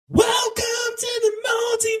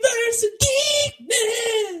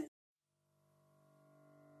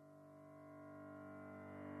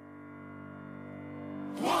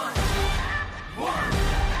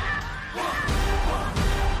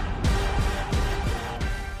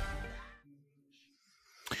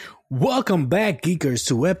Welcome back, geekers,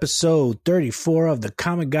 to episode 34 of the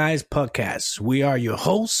Comic Guys podcast. We are your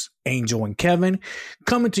hosts, Angel and Kevin,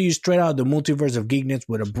 coming to you straight out of the multiverse of geekness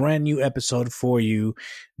with a brand new episode for you.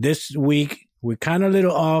 This week, we're kind of a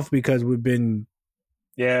little off because we've been,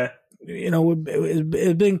 it's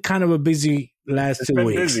been kind of a busy last 2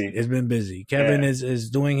 weeks. Busy. It's been busy. Kevin is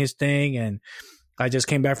doing his thing, and I just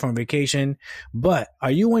came back from vacation. But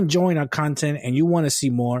are you enjoying our content and you want to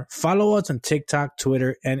see more? Follow us on TikTok,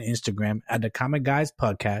 Twitter, and Instagram at the Comic Guys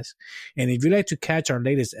Podcast. And if you'd like to catch our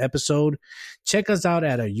latest episode, check us out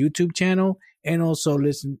at our YouTube channel and also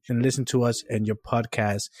listen to us in your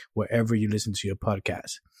podcast wherever you listen to your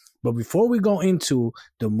podcast. But before we go into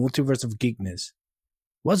the multiverse of geekness,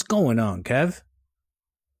 what's going on, Kev?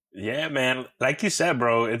 Yeah, man. Like you said,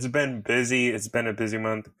 bro, it's been busy. It's been a busy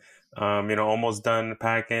month. Almost done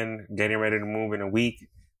packing, getting ready to move in a week.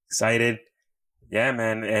 Excited. Yeah,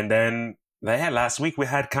 man. And then, last week we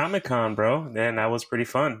had Comic-Con, bro. And that was pretty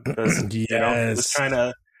fun. Because, just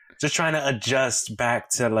trying to adjust back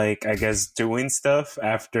to, doing stuff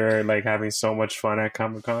after, having so much fun at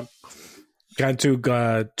Comic-Con. Trying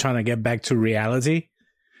to get back to reality.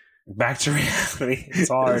 Back to reality. It's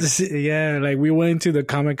hard. Yeah, we went to the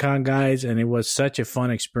Comic-Con, guys, and it was such a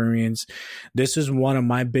fun experience. This is one of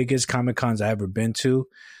my biggest Comic-Cons I've ever been to.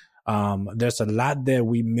 There's a lot that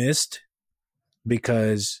we missed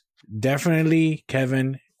because definitely,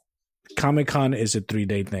 Kevin, Comic-Con is a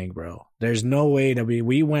 3-day thing, bro. There's no way that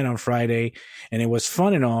we went on Friday and it was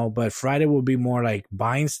fun and all, but Friday will be more like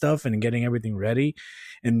buying stuff and getting everything ready.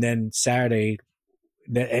 And then Saturday,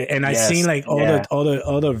 and I seen all the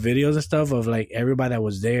other videos and stuff of everybody that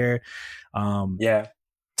was there. Tom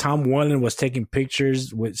Warland was taking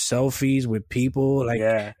pictures with selfies with people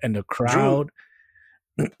and the crowd.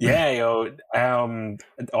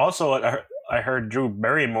 Also, I heard Drew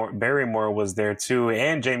Barrymore was there too,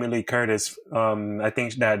 and Jamie Lee Curtis. I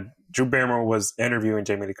think that Drew Barrymore was interviewing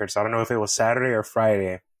Jamie Lee Curtis. I don't know if it was Saturday or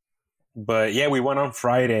Friday, but yeah, we went on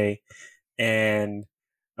Friday, and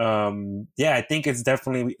I think it's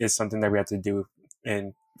definitely is something that we have to do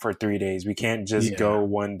for 3 days. We can't just go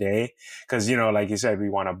one day because, like you said, we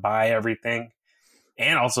want to buy everything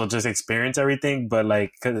and also just experience everything. But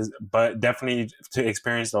definitely to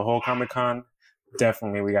experience the whole Comic-Con,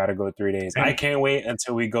 definitely we got to go 3 days. I can't wait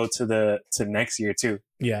until we go to next year too.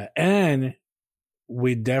 Yeah. And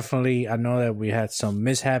we definitely, I know that we had some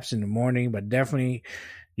mishaps in the morning, but definitely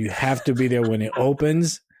you have to be there when it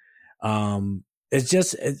opens. It's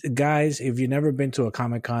just, guys, if you've never been to a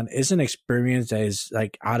Comic-Con, it's an experience that is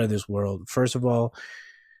out of this world. First of all,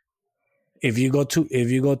 if you go to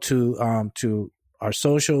our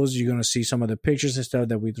socials, you're going to see some of the pictures and stuff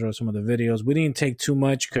that we throw, some of the videos. We didn't take too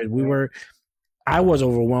much because I was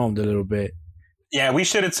overwhelmed a little bit. Yeah, we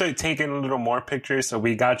should have taken a little more pictures. So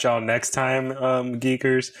we got y'all next time,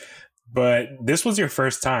 geekers. But this was your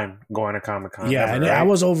first time going to Comic-Con. Yeah, ever, and right? I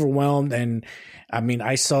was overwhelmed, and I mean,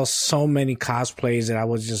 I saw so many cosplays that I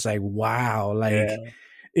was just like, wow,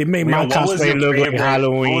 it made my cosplay look like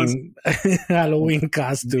Halloween, Halloween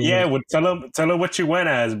costume. Yeah, well, tell her what you went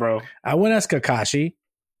as, bro. I went as Kakashi.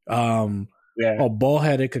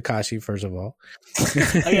 Bald-headed Kakashi, first of all.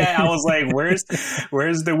 I was like, where's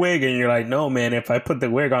the wig? And you're like, no, man, if I put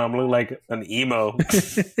the wig on, I'm look like an emo.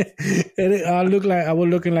 And I was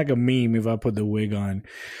looking like a meme if I put the wig on.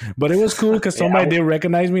 But it was cool because somebody did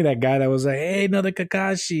recognize me, that guy that was like, hey, another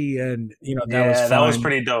Kakashi. And, that was fun. That was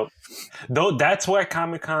pretty dope. Though that's why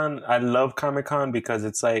I love Comic-Con because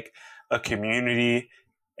it's like a community.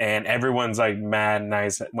 And everyone's mad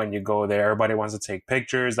nice when you go there. Everybody wants to take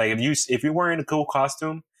pictures. If you're wearing a cool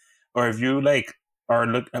costume, or if you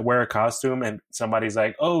wear a costume and somebody's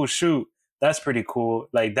like, "Oh shoot, that's pretty cool."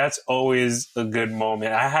 That's always a good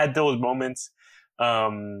moment. I had those moments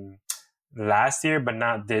last year, but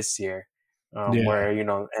not this year. Where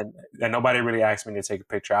and nobody really asked me to take a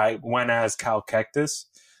picture. I went as Cal Cactus,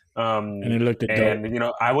 and it looked dope. And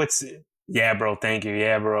I would say. Yeah, bro. Thank you.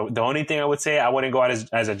 Yeah, bro. The only thing I would say, I wouldn't go out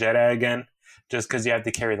as a Jedi again, just because you have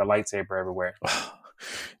to carry the lightsaber everywhere.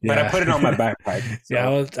 But I put it on my backpack. So.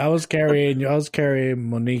 Yeah, I was carrying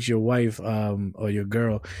Monique, your wife, or your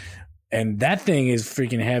girl, and that thing is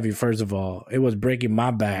freaking heavy. First of all, it was breaking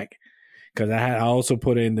my back because I also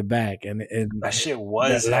put it in the back, and that shit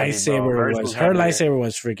was heavy, lightsaber her lightsaber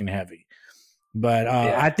was freaking heavy. But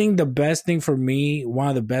I think the best thing for me, one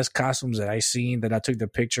of the best costumes that I seen that I took the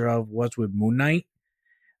picture of was with Moon Knight.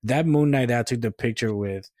 That Moon Knight that I took the picture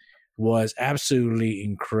with was absolutely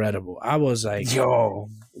incredible. I was like, yo,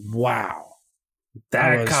 wow.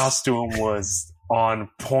 That costume was on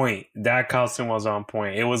point. That costume was on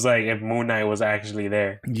point. It was like if Moon Knight was actually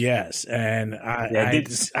there. Yes, and Yeah,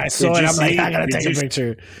 I saw it. I'm like, I gotta take a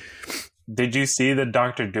picture. Did you see the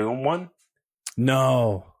Doctor Doom one?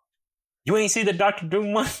 No. You ain't see the Doctor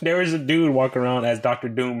Doom one? There was a dude walking around as Doctor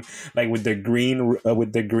Doom, like with the green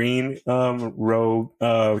robe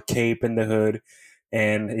cape in the hood,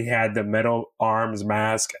 and he had the metal arms,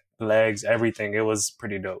 mask, legs, everything. It was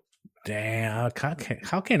pretty dope. Damn,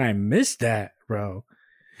 how can I miss that, bro?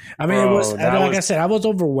 I mean, it was like I said, I was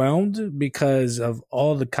overwhelmed because of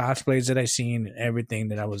all the cosplays that I seen and everything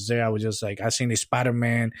that I was there. I was just like, I seen the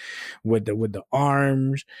Spider-Man with the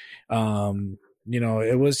arms. You know,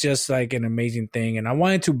 it was just like an amazing thing, and I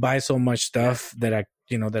wanted to buy so much stuff that I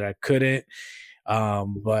couldn't.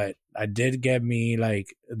 But I did get me like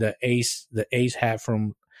the Ace hat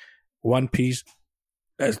from One Piece.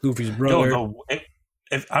 That's Luffy's brother.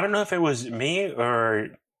 If I don't know if it was me or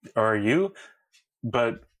you,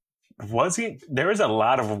 but there was a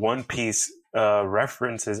lot of One Piece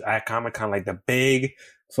references at Comic-Con, like the big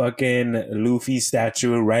fucking Luffy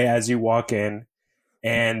statue right as you walk in,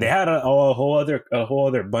 and they had a whole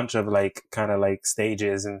other bunch of like kind of like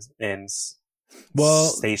stages and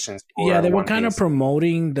stations. Yeah, they were kind of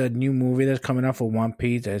promoting the new movie that's coming out for One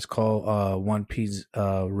Piece. It's called One Piece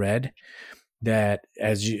Red. That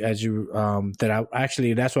that's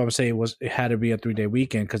what I'm saying it had to be a 3-day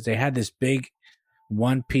weekend because they had this big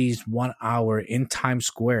One Piece 1 hour in Times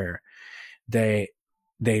Square. They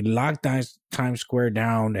locked down Times Square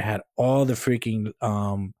down. They had all the freaking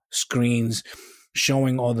screens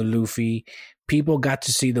showing all the Luffy. People got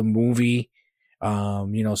to see the movie.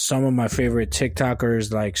 Some of my favorite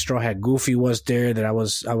TikTokers like Straw Hat Goofy was there. I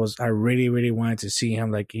really, really wanted to see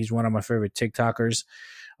him. Like he's one of my favorite TikTokers.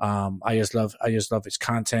 I just love his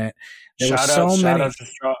content. Shout out to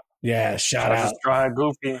Straw. Yeah, shout out Straw Hat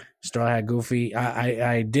Goofy. Straw Hat Goofy.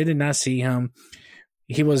 I did not see him.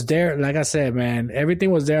 He was there, like I said, man. Everything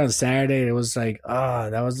was there on Saturday. It was like,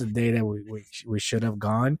 that was the day that we should have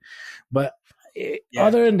gone. But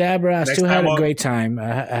other than that, bro, I still had a great time. I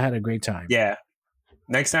had a great time. Yeah.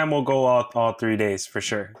 Next time we'll go all 3 days for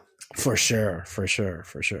sure. For sure.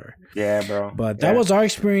 Yeah, bro. But that was our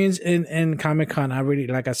experience in Comic-Con. I really,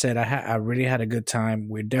 like I said, I really had a good time.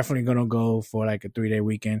 We're definitely gonna go for like a 3-day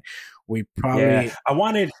weekend. We probably I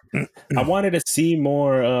wanted to see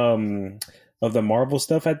more of the Marvel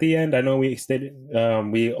stuff at the end. I know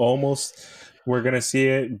we almost were gonna see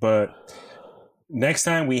it, but next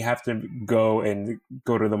time we have to go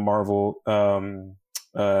to the Marvel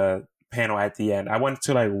panel at the end. I went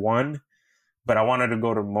to like one, but I wanted to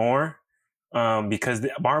go to more because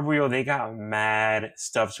Marvel, they got mad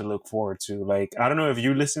stuff to look forward to. Like, I don't know if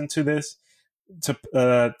you listen to this,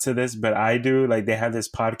 but I do. Like, they have this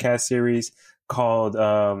podcast series called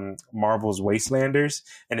Marvel's Wastelanders,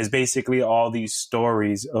 and it's basically all these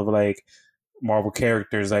stories of like Marvel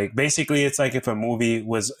characters. Like, basically, it's like if a movie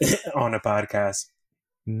was on a podcast.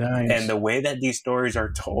 Nice. And the way that these stories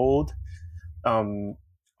are told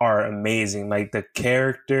are amazing. Like the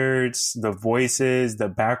characters, the voices, the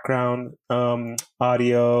background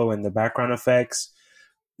audio, and the background effects.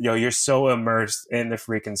 You're so immersed in the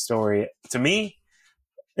freaking story. To me,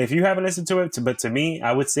 if you haven't listened to it, but to me,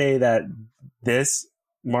 I would say that this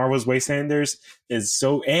Marvel's Wastelanders is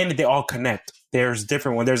so, and they all connect. There's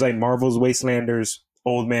different ones. There's like Marvel's Wastelanders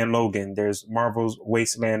Old Man Logan. There's Marvel's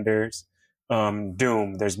Wastelanders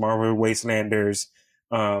Doom. There's Marvel Wastelanders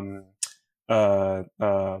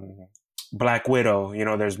Black Widow.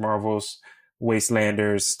 There's Marvel's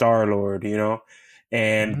Wastelanders Star-Lord,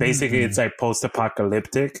 and basically it's like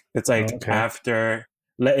post-apocalyptic. It's like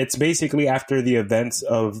it's basically after the events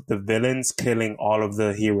of the villains killing all of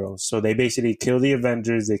the heroes. So they basically kill the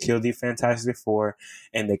Avengers, they kill the Fantastic Four,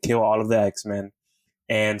 and they kill all of the X-Men.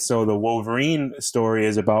 And so the Wolverine story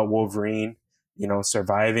is about Wolverine,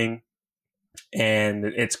 surviving. And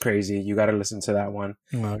it's crazy. You got to listen to that one.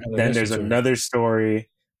 Then there's another story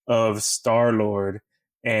of Star-Lord,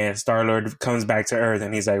 and Star-Lord comes back to Earth,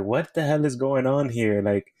 and he's like, "What the hell is going on here?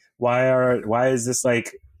 Like, why is this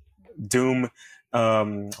like Doom?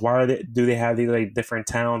 Do they have these like different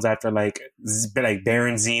towns after like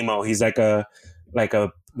Baron Zemo? He's like a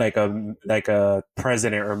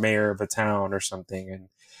president or mayor of a town or something." And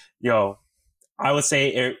I would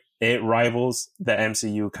say it rivals the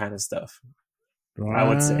MCU kind of stuff. Wow. I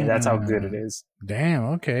would say that's how good it is. Damn.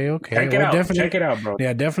 Okay. Check it out, bro.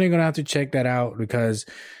 Yeah, definitely gonna have to check that out because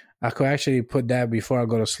I could actually put that before I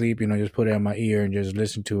go to sleep. Just put it in my ear and just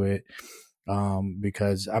listen to it.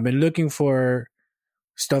 Because I've been looking for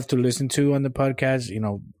stuff to listen to on the podcast.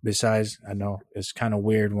 Besides, I know it's kind of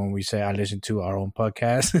weird when we say I listen to our own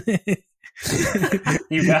podcast.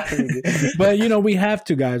 You got me. But we have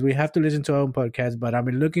to, guys. We have to listen to our own podcast. But I've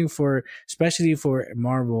been looking for, especially for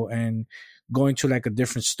Marvel, and going to like a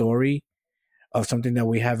different story of something that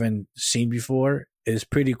we haven't seen before is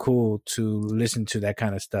pretty cool to listen to that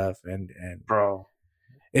kind of stuff. And bro,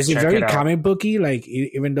 is it very comic booky? Like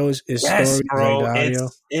even though it's yes, story, bro, like the audio?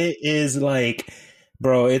 it is like,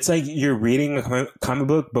 bro, it's like you're reading a comic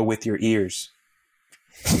book but with your ears.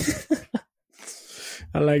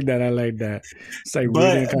 I like that. It's like,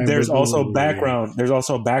 but there's also background. There's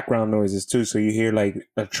also background noises too. So you hear like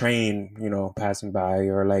a train, passing by,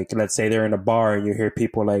 or like let's say they're in a bar and you hear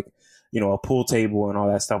people like, a pool table and all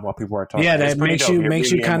that stuff while people are talking. Yeah, that makes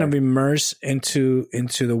you kind of immerse into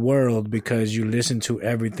the world because you listen to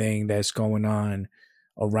everything that's going on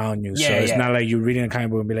around you. Yeah, so it's not like you're reading a comic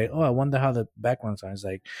book and be like, oh, I wonder how the background sounds.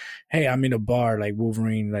 Like, hey, I'm in a bar, like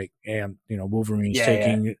Wolverine, like, hey, Wolverine's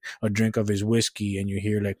taking a drink of his whiskey, and you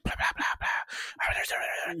hear like blah blah blah blah.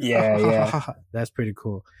 Yeah. That's pretty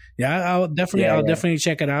cool. Yeah, I'll definitely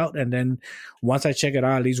check it out. And then once I check it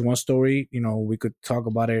out, at least one story, we could talk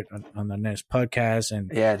about it on the next podcast.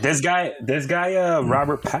 And this guy,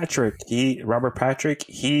 Robert Patrick,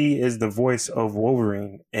 he is the voice of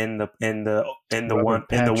Wolverine in the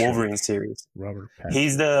Wolverine series. Robert Patrick.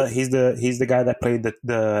 He's the guy that played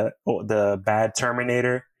the bad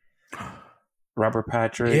Terminator. Robert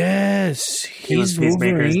Patrick. Yes, he's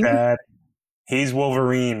Peacemaker's dad. He's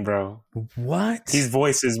Wolverine, bro. What? His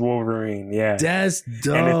voice is Wolverine. Yeah, that's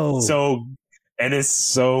dope. And it's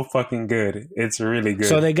so fucking good. It's really good.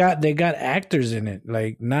 So they got actors in it.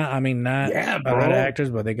 Like not a lot of actors,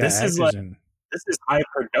 but they got actors in. This is high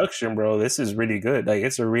production, bro. This is really good. Like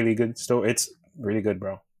it's a really good story. It's really good,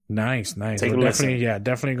 bro. Nice. Definitely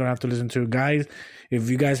gonna have to listen to it. Guys. If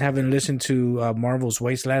you guys haven't listened to Marvel's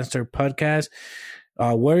Wastelander podcast,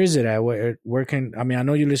 where is it at? Where can I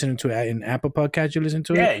know you're listening to it in Apple Podcast? You listen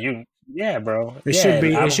to it? Yeah, bro. It should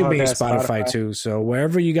be in Spotify too. So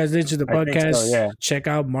wherever you guys listen to the podcast, check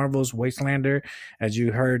out Marvel's Wastelander. As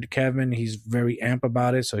you heard, Kevin, he's very amp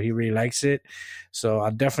about it, so he really likes it. So I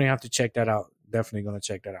definitely have to check that out. Definitely gonna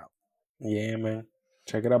check that out. Yeah, man.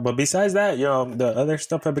 Check it out. But besides that, the other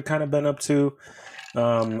stuff I've been up to.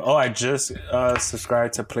 I just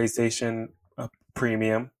subscribed to PlayStation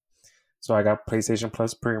Premium. So I got PlayStation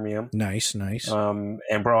Plus Premium. Nice. And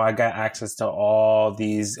bro, I got access to all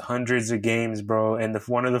these hundreds of games, bro. And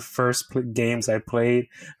one of the first games I played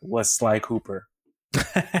was Sly Cooper.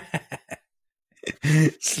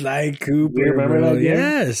 Sly Cooper, you remember bro. that game?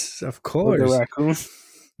 Yes, of course. With the raccoon.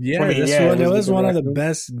 Yeah, that was one of the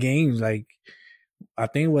best games. Like, I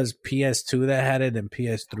think it was PS2 that had it, and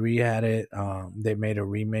PS3 had it. They made a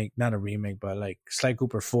remake, not a remake, but like Sly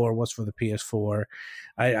Cooper 4 was for the PS4.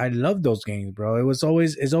 I love those games, bro. It's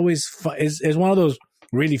always fun. It's one of those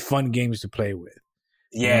really fun games to play with.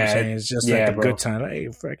 You know what I'm saying? It's just like a good time. Like, hey,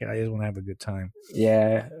 frick it, I just want to have a good time.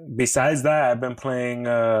 Yeah. Besides that, I've been playing.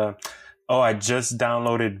 I just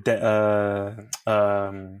downloaded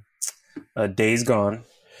Days Gone.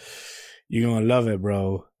 You're going to love it,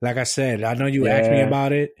 bro. Like I said, I know you asked me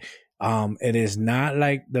about it. It is not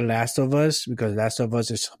like The Last of Us, because Last of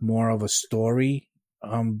Us is more of a story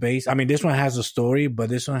based. This one has a story, but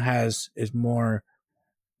this one is more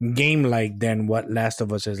game-like than what Last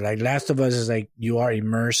of Us is. Like Last of Us is like you are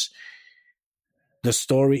immersed. The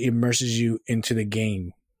story immerses you into the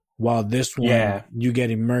game, while this one you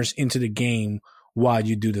get immersed into the game while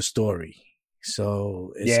you do the story.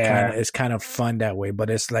 So it's kind of fun that way, but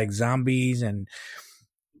it's like zombies, and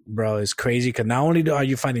bro, it's crazy because not only are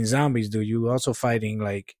you fighting zombies, dude, you also fighting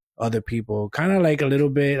like other people, kind of like a little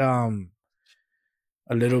bit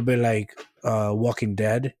like Walking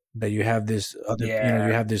Dead, that you have this other, you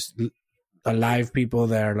have this alive people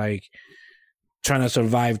that are like trying to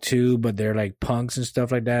survive too, but they're like punks and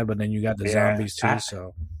stuff like that. But then you got the zombies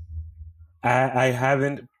too. I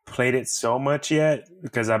haven't played it so much yet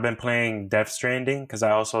because I've been playing Death Stranding, because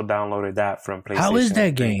I also downloaded that from PlayStation. How is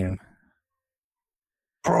that game?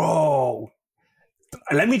 Bro,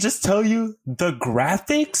 let me just tell you, the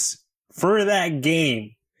graphics for that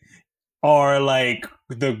game are like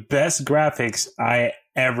the best graphics I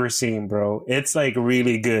ever seen, bro. It's like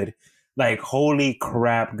really good. Like, holy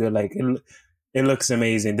crap, good. Like, it looks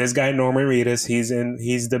amazing. This guy, Norman Reedus, he's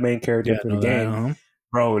the main character for the game.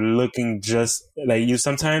 Bro, looking just like you.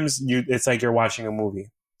 Sometimes it's like you're watching a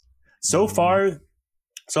movie. So far,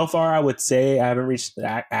 I would say I haven't reached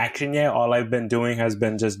action yet. All I've been doing has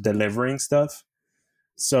been just delivering stuff.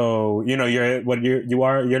 So you're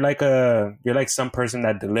like some person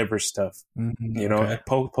that delivers stuff.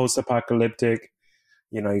 Post-apocalyptic.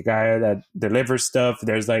 You guy that delivers stuff.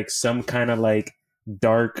 There's like some kind of like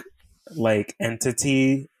dark like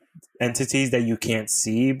entities that you can't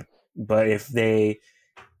see, but if they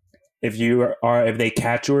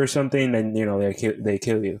catch you or something, then they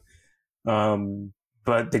kill you.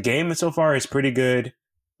 But the game so far is pretty good.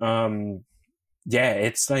 Yeah,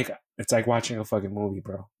 it's like watching a fucking movie,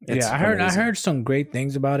 bro. It's Yeah, amazing. I heard some great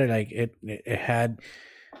things about it. Like it had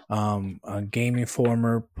a Game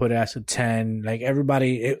Informer put it as a 10. Like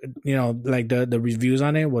everybody, like the reviews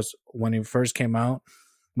on it was when it first came out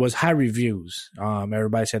was high reviews.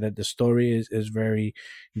 Everybody said that the story is very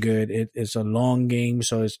good. It's a long game,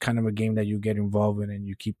 so it's kind of a game that you get involved in and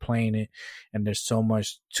you keep playing it, and there's so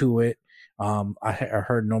much to it. I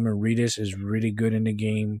heard Norman Reedus is really good in the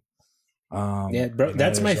game. Yeah, bro,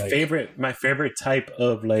 that's my like, favorite. My favorite type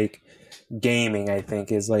of like gaming, I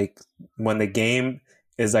think, is like when the game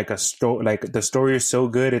is like a story. Like the story is so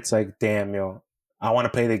good, it's like, damn, yo, I want to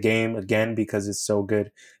play the game again because it's so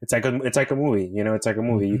good. It's like a movie, It's like a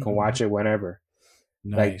movie. You can watch it whenever.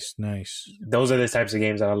 Nice. Those are the types of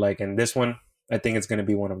games that I like, and this one, I think it's going to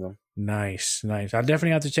be one of them. Nice. I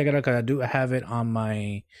definitely have to check it out because I do have it on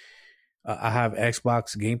my. I have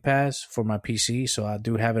Xbox Game Pass for my PC, so I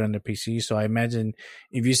do have it on the PC. So I imagine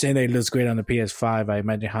if you say that it looks great on the PS5, I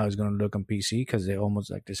imagine how it's going to look on PC because they're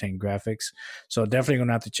almost like the same graphics. So definitely going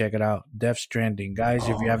to have to check it out. Death Stranding, guys.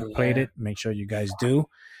 If you haven't played it, make sure you guys do.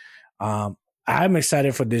 I'm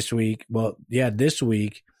excited for this week. Well, yeah, this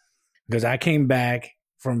week because I came back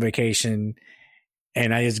from vacation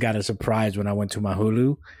and I just got a surprise when I went to my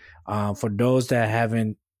Hulu. For those that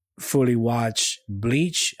haven't fully watch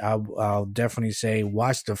Bleach, I'll definitely say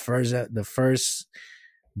watch the first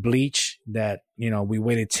Bleach that we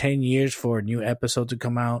waited 10 years for a new episode to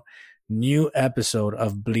come out. New episode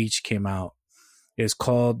of Bleach came out. It's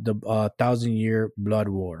called the 1,000-Year Blood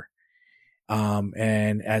War.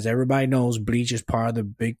 And as everybody knows, Bleach is part of the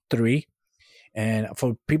big three. And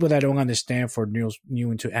for people that don't understand, for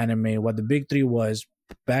new into anime, what the big three was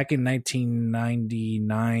back in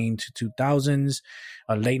 1999 to 2000s,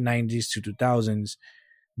 late 90s to 2000s,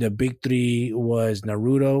 the big three was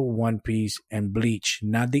Naruto, One Piece, and Bleach.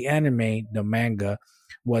 Not the anime, the manga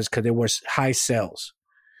was because there was high sales.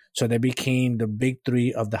 So they became the big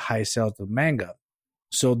three of the high sales of manga.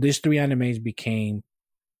 So these three animes became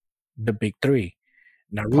the big three.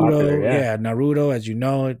 Naruto, popular, yeah. Naruto, as you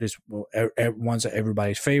know, this one's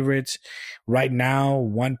everybody's favorites. Right now,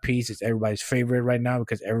 One Piece is everybody's favorite right now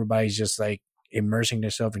because everybody's just like immersing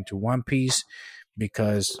themselves into One Piece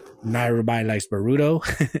because not everybody likes Naruto.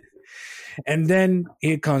 And then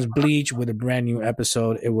here comes Bleach with a brand new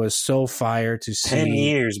episode. It was so fire to see. 10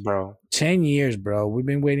 years, bro. 10 years, bro. We've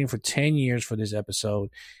been waiting for 10 years for this episode.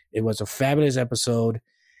 It was a fabulous episode.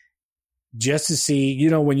 Just to see,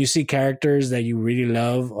 when you see characters that you really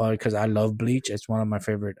love, or because I love Bleach, it's one of my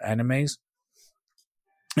favorite animes.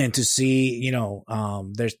 And to see,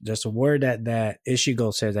 there's a word that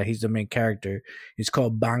Ishigo says that he's the main character. It's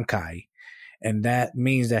called Bankai. And that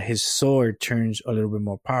means that his sword turns a little bit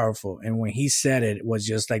more powerful. And when he said it, it was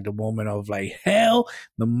just like the moment of like, hell,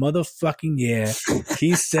 the motherfucking yeah.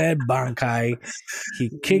 He said Bankai.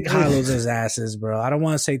 He kicked Hollow's asses, bro. I don't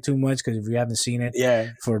want to say too much because if you haven't seen it,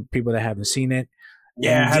 for people that haven't seen it.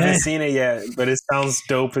 Yeah, I haven't seen it yet, but it sounds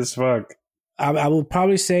dope as fuck. I will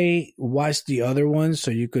probably say watch the other ones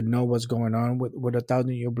so you could know what's going on with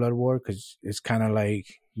 1,000-Year Blood War because it's kind of like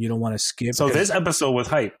you don't want to skip. So this episode was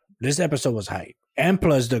hype. This episode was hype. And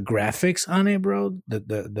plus the graphics on it, bro,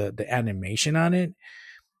 the animation on it,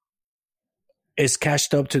 it's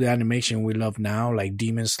catched up to the animation we love now, like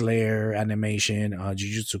Demon Slayer animation,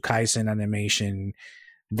 Jujutsu Kaisen animation,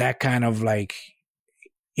 that kind of like,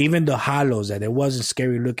 even the hollows that it wasn't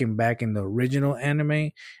scary looking back in the original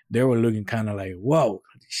anime, they were looking kind of like, whoa,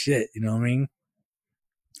 shit, you know what I mean?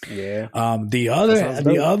 Yeah. The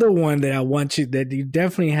other one that you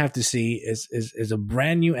definitely have to see is a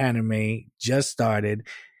brand new anime just started.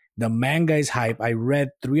 The manga is hype. I read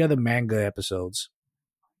 3 of the manga episodes.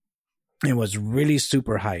 It was really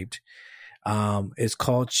super hyped. It's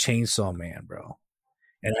called Chainsaw Man, bro.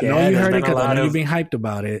 And I know you heard it because I know you've been hyped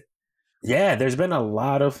about it. Yeah, there's been a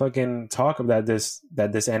lot of fucking talk about this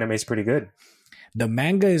anime is pretty good. The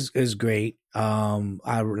manga is great. Like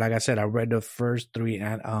I said, I read the first 3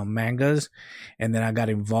 mangas, and then I got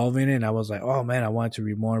involved in it. And I was like, oh man, I wanted to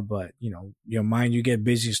read more, but your mind, you get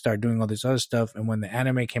busy, start doing all this other stuff. And when the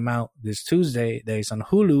anime came out this Tuesday, that is on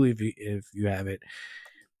Hulu if you have it.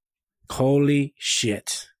 Holy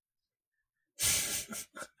shit!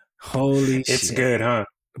 Holy shit! It's good, huh?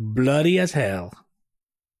 Bloody as hell.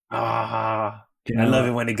 I love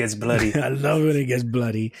it when it gets bloody. I love it when it gets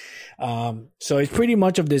bloody. So it's pretty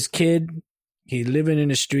much of this kid. He's living in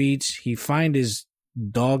the streets. He find his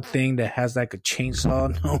dog thing that has like a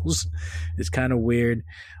chainsaw nose. It's kind of weird.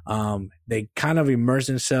 They kind of immerse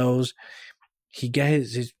themselves. He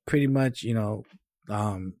gets his pretty much,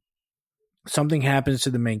 something happens to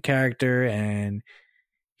the main character and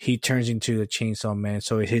he turns into the chainsaw man.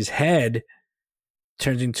 So his head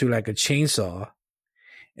turns into like a chainsaw,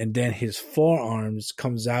 and then his forearms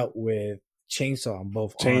comes out with chainsaw on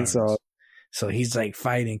both arms. So he's like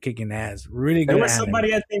fighting, kicking ass. Really good. There was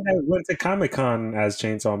somebody I think that went to Comic-Con as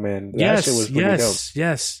Chainsaw Man. That shit was pretty dope.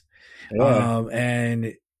 Yes. Yeah.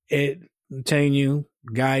 And I'm telling you,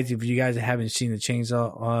 guys, if you guys haven't seen the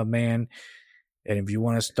Chainsaw Man, and if you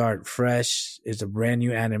want to start fresh, it's a brand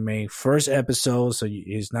new anime, first episode, so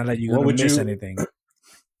it's not like you're gonna miss anything.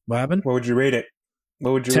 What happened? What would you rate it?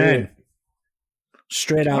 What would you 10. rate it?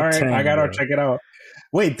 Straight out. All right, 10, I gotta check it out.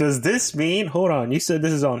 Wait, does this mean? Hold on, you said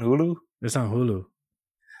this is on Hulu? It's on Hulu.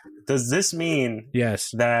 Does this mean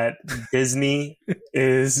yes that Disney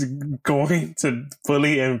is going to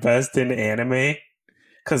fully invest in anime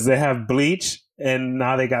because they have Bleach and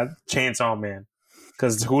now they got Chainsaw Man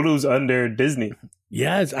because Hulu's under Disney?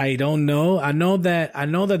 Yes, I don't know. I know that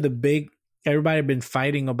everybody been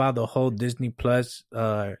fighting about the whole Disney Plus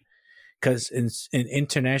because in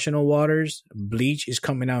international waters, Bleach is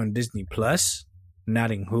coming out in Disney Plus,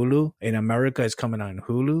 not in Hulu. In America, it's coming out in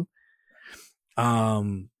Hulu.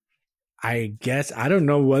 I guess I don't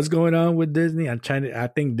know what's going on with Disney. I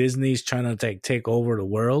think Disney's trying to take over the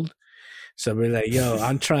world. So we're like, yo,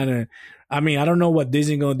 I don't know what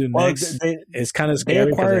Disney gonna do next. It's kind of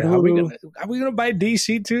scary. Are we gonna buy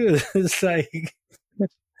DC too? It's like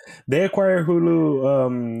they acquired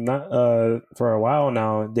Hulu not for a while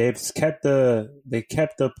now. They kept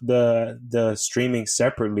up the streaming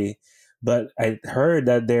separately, but I heard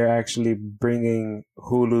that they're actually bringing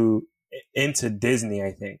Hulu into Disney.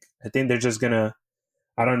 I think they're just gonna,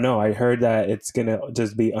 I don't know, I heard that it's gonna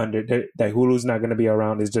just be under that Hulu's not gonna be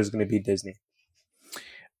around, it's just gonna be Disney.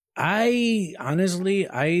 I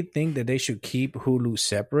think that they should keep Hulu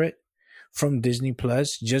separate from Disney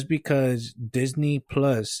Plus, just because Disney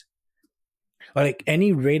Plus, like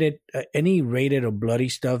any rated or bloody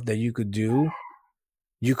stuff that you could do,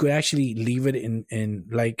 you could actually leave it in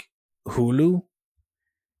like Hulu,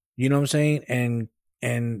 you know what I'm saying?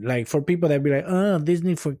 And like for people that be like, oh,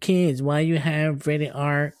 Disney for kids, why you have rated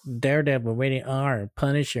R Daredevil, rated R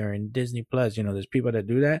Punisher, and Disney Plus? There's people that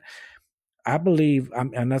do that. I believe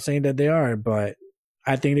I'm not saying that they are, but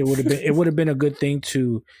I think it would have been a good thing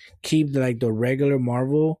to keep the regular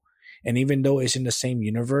Marvel, and even though it's in the same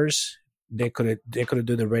universe, they could have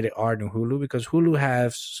do the rated R in Hulu, because Hulu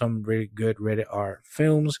has some really good rated R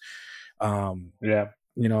films. Some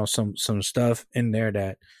stuff in there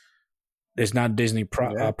that it's not Disney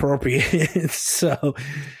appropriate. So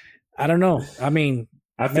I don't know. I mean,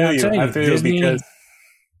 I feel you Disney,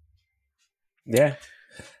 because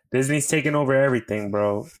Disney's taking over everything,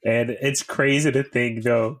 bro. And it's crazy to think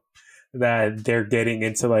though that they're getting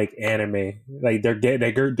into like anime. Like they're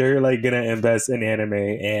like gonna invest in anime,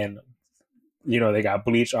 and they got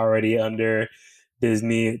Bleach already under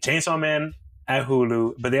Disney, Chainsaw Man at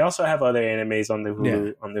Hulu, but they also have other animes on the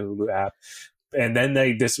Hulu app. And then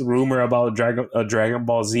like this rumor about Dragon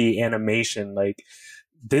Ball Z animation, like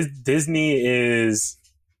Disney is,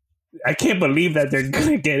 I can't believe that they're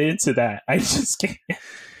gonna get into that. I just can't.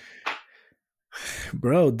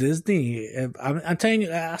 Bro, Disney, I'm telling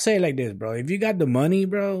you, I say it like this, bro. If you got the money,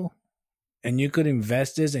 bro, and you could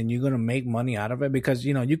invest this and you're gonna make money out of it, because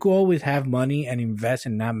you could always have money and invest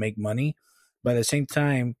and not make money, but at the same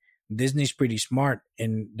time, Disney's pretty smart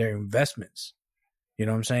in their investments. You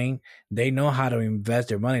know what I'm saying? They know how to invest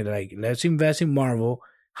their money. They're like, let's invest in Marvel.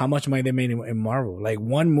 How much money they made in Marvel? Like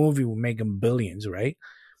one movie will make them billions, right?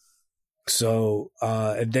 So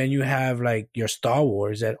and then you have like your Star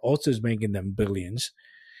Wars that also is making them billions.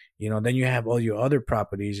 Then you have all your other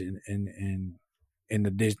properties in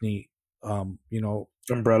the Disney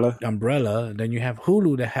umbrella. Then you have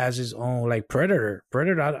Hulu that has its own, like Predator.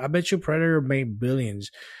 I bet you Predator made billions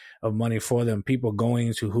of money for them. People going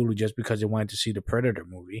into Hulu just because they wanted to see the Predator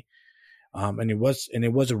movie, and it was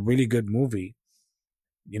a really good movie,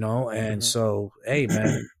 And so, hey,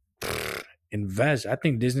 man, invest. I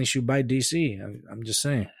think Disney should buy DC. I'm just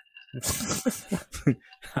saying.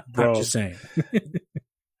 Bro, I'm just saying.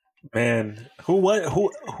 Man,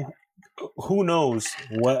 who knows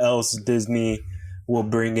what else Disney will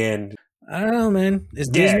bring in? I don't know, man. It's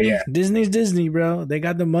Disney. Yeah. Disney's Disney, bro. They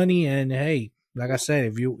got the money, and hey, like I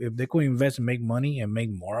said, if they could invest and make money and make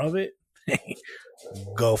more of it,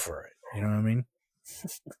 go for it. You know what I mean?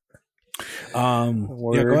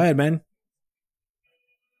 Yeah, go ahead, man.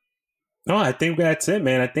 No, I think that's it,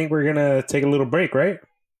 man. I think we're gonna take a little break, right?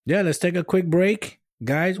 Yeah, let's take a quick break.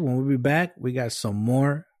 Guys, when we be back, we got some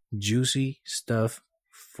more juicy stuff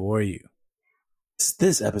for you.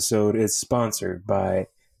 This episode is sponsored by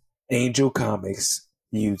Angel Comics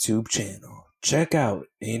YouTube channel. Check out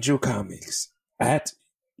Angel Comics at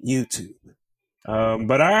YouTube.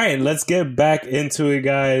 But all right, let's get back into it,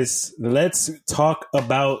 guys. Let's talk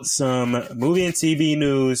about some movie and TV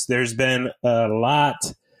news. There's been a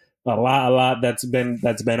lot that's been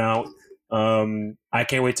out. I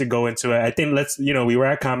can't wait to go into it. I think we were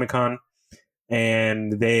at Comic-Con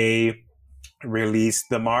and they released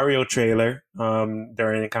the Mario trailer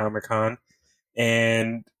during the Comic-Con.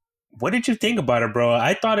 And what did you think about it, bro?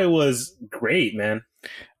 I thought it was great, man.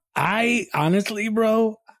 I honestly,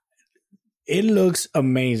 bro, it looks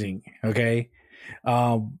amazing. Okay.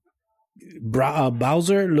 Bowser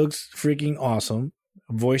looks freaking awesome.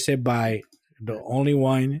 Voiced by the only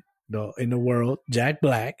one in the world, Jack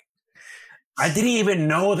Black. I didn't even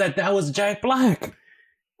know that was Jack Black.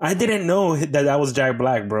 I didn't know that was Jack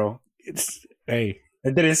Black, bro. Hey.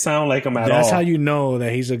 It didn't sound like him at all. That's how you know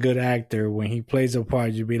that he's a good actor. When he plays a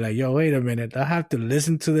part, you'd be like, yo, wait a minute. I have to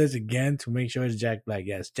listen to this again to make sure it's Jack Black.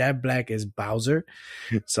 Yes, Jack Black is Bowser.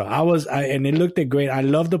 So and it looked great. I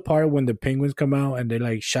love the part when the penguins come out and they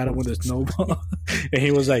like shot him with a snowball. And he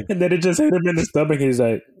was like, and then it just hit him in the stomach. He's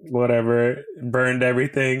like, whatever, burned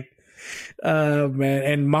everything. Man.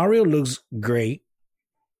 And Mario looks great.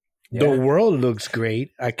 Yeah. The world looks great.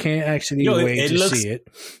 I can't actually wait to see it.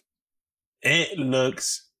 It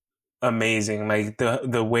looks amazing. Like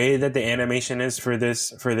the way that the animation is for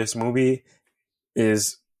this movie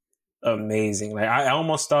is amazing. Like I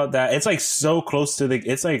almost thought that it's like so close to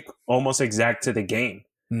it's like almost exact to the game.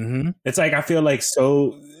 Mm-hmm. It's like I feel like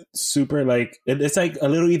so super like it's like a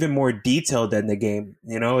little even more detailed than the game,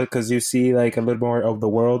 because you see like a little more of the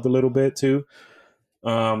world a little bit too.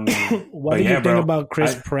 What do you think about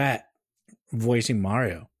Chris Pratt voicing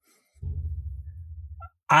Mario?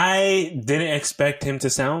 I didn't expect him to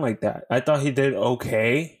sound like that. I thought he did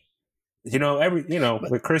okay.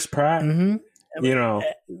 With Chris Pratt, mm-hmm.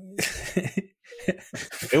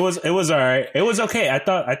 it was all right. It was okay. I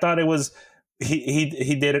thought it was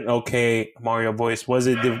he did an okay Mario voice. Was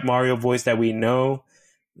it the Mario voice that we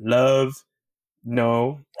love?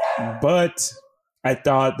 No. But I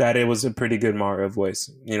thought that it was a pretty good Mario voice,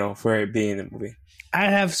 for it being in the movie. I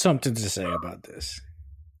have something to say about this.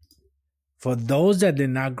 For those that did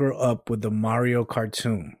not grow up with the Mario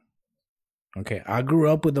cartoon, okay, I grew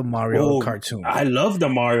up with the Mario cartoon. I love the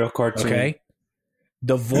Mario cartoon. Okay,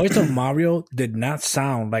 the voice of Mario did not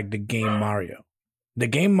sound like the game Mario. The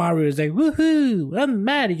game Mario is like, woohoo, I'm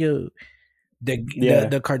Mario.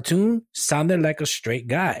 The cartoon sounded like a straight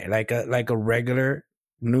guy, like a regular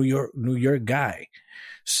New York guy.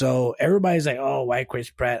 So everybody's like, oh, why Chris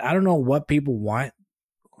Pratt? I don't know what people want.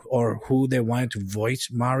 Or who they wanted to voice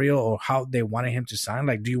Mario, or how they wanted him to sound.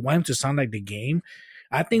 Like, do you want him to sound like the game?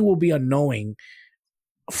 I think we'll be annoying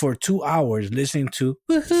for 2 hours listening to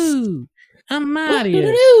 "Woohoo, I'm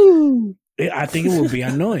Mario." Woo-hoo. I think it will be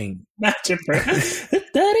annoying.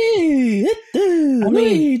 Daddy,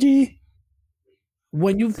 Luigi.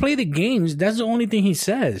 When you play the games, that's the only thing he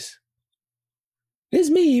says. It's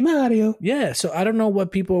me, Mario. Yeah, so I don't know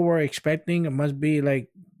what people were expecting. It must be like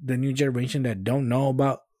the new generation that don't know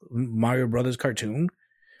about Mario Brothers cartoon.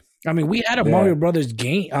 I mean, we had a Mario Brothers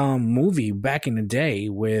game movie back in the day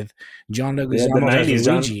with John Leguizamo as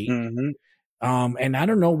Luigi. Mm-hmm. And I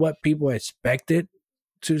don't know what people expected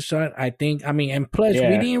to start. And plus we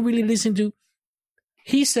didn't really listen to.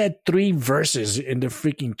 He said 3 verses in the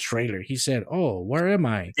freaking trailer. He said, "Oh, where am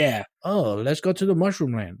I? Yeah. Oh, let's go to the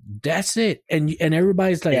Mushroom Land." That's it. And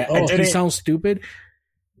everybody's like, "Oh, he sounds stupid."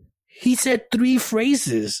 He said 3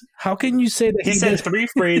 phrases. How can you say that? He said 3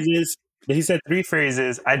 phrases. He said 3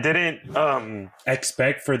 phrases. I didn't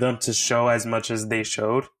expect for them to show as much as they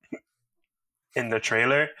showed in the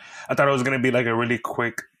trailer. I thought it was going to be like a really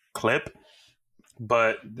quick clip.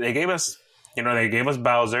 But they gave us, they gave us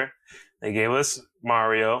Bowser. They gave us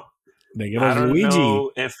Mario. They gave us Luigi. I don't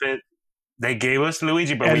know if they gave us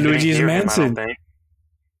Luigi, but and we Luigi's didn't hear Mansion. him, I don't think.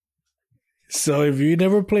 So if you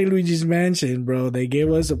never played Luigi's Mansion, bro, they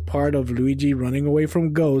gave us a part of Luigi running away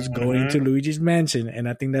from ghosts, going to Luigi's Mansion, and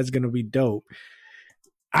I think that's gonna be dope.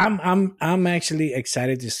 I'm actually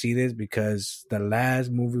excited to see this because the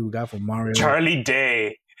last movie we got for Mario, Charlie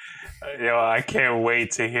Day, I can't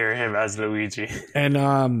wait to hear him as Luigi.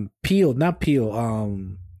 And Peele,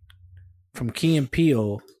 from Key and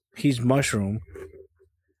Peele, he's Mushroom.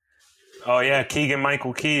 Oh yeah,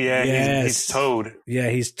 Keegan-Michael Key. Yeah, yes. He's Toad. Yeah,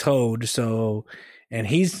 he's Toad. So, and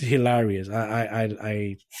he's hilarious.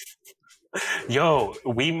 I Yo,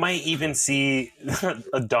 we might even see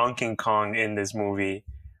a Donkey Kong in this movie.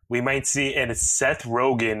 We might see, and Seth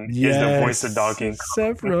Rogen is the voice of Yes, Donkey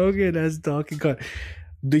Seth Rogen as Donkey Kong.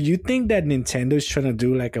 Do you think that Nintendo's trying to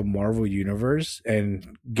do like a Marvel universe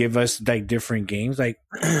and give us like different games? Like,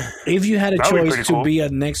 Kong. if you had a That would be choice pretty to cool. be a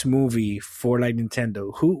next movie for like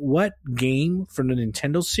Nintendo, what game from the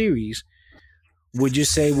Nintendo series would you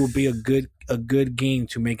say would be a good game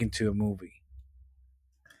to make into a movie?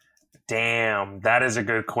 Damn, that is a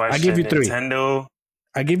good I give question. you three. Nintendo.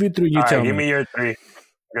 I give you three. You All right, tell give me. me your three.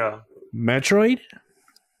 Go. Metroid,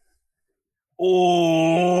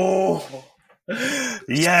 Oh,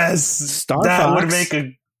 yes, Star that would make Fox,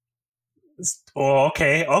 a. Oh,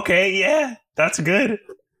 okay, okay, yeah, that's good.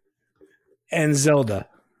 and Zelda.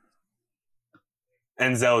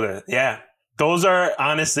 And Zelda, yeah, those are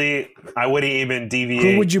honestly, I wouldn't even Who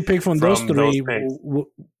deviate would you pick from those from those three? picks.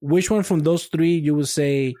 Which one from those three you would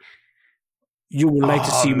say you would like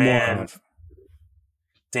to Oh see more man, of?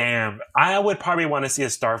 damn, I would probably want to see a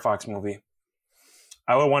Star Fox movie.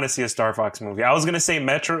 I would want to see a Star Fox movie. I was gonna say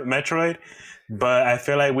Metroid, but I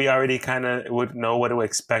feel like we already kind of would know what to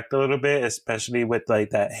expect a little bit, especially with like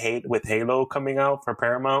that hate with Halo coming out for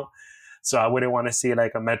Paramount. So I wouldn't want to see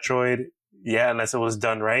like a Metroid, yeah, unless it was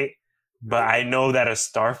done right. But I know that a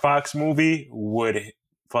Star Fox movie would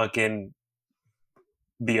fucking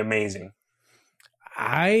be amazing.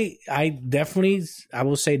 I definitely I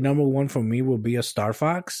will say number one for me will be a Star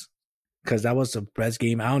Fox because that was the best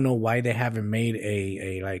game. I don't know why they haven't made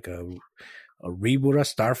a reboot of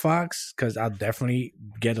Star Fox because I'll definitely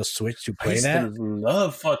get a Switch to I play used to that.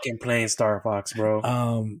 love fucking playing Star Fox, bro.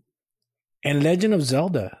 And Legend of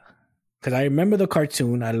Zelda because I remember the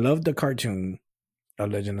cartoon. I love the cartoon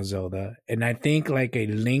of Legend of Zelda, and I think like a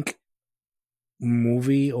Link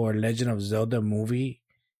movie or Legend of Zelda movie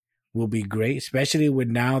will be great, especially with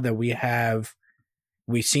now that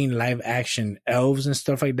we've seen live action elves and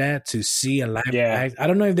stuff like that. To see a live Yeah, act, I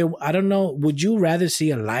don't know if they, I don't know. Would you rather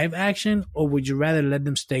see a live action or would you rather let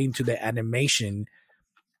them stay into the animation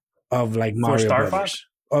of like for Mario Star Fox. Brothers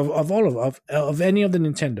of all of any of the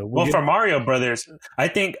Nintendo? Would Well, you? for Mario Brothers, I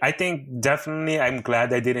think definitely. I'm glad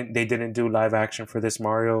they didn't do live action for this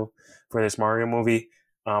Mario movie.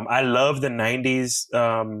 I love the '90s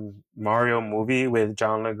Mario movie with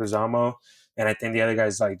John Leguizamo, and I think the other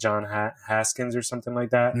guy's like John Haskins or something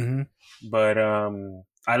like that. Mm-hmm. But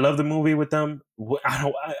I love the movie with them.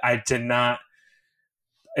 I did not.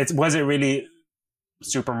 It wasn't really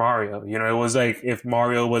Super Mario. You know, it was like if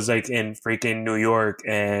Mario was like in freaking New York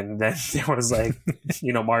and then there was like,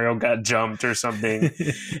 Mario got jumped or something.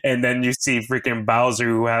 And then you see freaking Bowser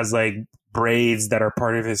who has like braids that are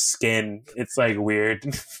part of his skin. It's like weird.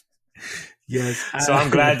 Yes. So I'm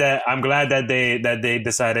glad that they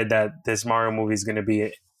decided that this Mario movie is going to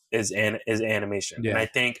be is animation. And Yeah. I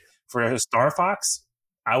think for Star Fox,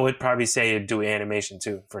 I would probably say do animation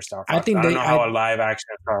too for Star I Fox. think I don't they. know how a live action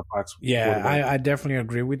Star Fox would Yeah, work. I definitely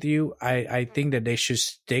agree with you. I think that they should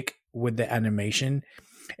stick with the animation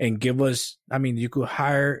and give us. I mean, you could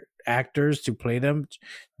hire actors to play them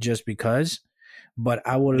just because, but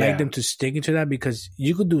I would like Yeah. them to stick into that because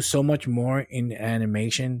you could do so much more in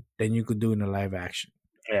animation than you could do in the live action.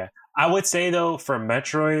 Yeah. I would say though for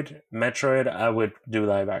Metroid I would do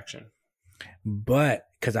live action. But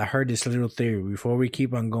because I heard this little theory before we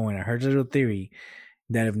keep on going, I heard this little theory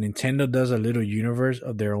that if Nintendo does a little universe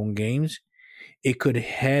of their own games, it could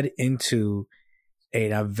head into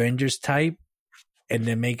an Avengers type and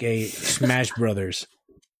then make a Smash Brothers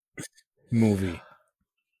movie.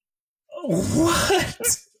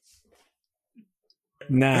 What?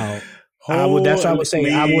 Now, that's what I would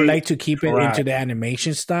say. I would like to keep it crap. into the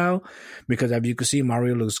animation style because as you can see,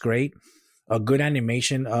 Mario looks great. A good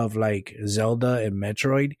animation of like Zelda and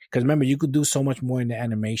Metroid. Because remember, you could do so much more in the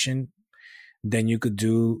animation than you could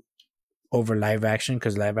do over live action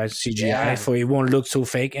because live action CGI, Yeah. so it won't look so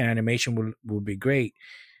fake and animation will be great.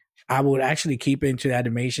 I would actually keep into the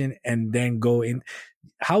animation and then go in.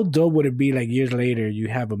 How dope would it be like years later you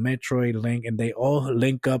have a Metroid Link and they all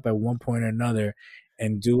link up at one point or another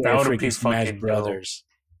and do That a would be freaking Smash fucking Brothers.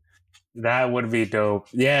 That would be dope.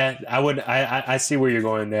 Yeah, I would. I see where you're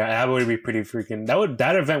going there. That would be pretty freaking.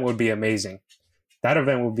 That event would be amazing. That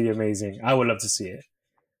event would be amazing. I would love to see it.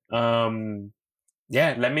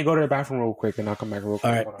 Yeah. Let me go to the bathroom real quick, and I'll come back real quick.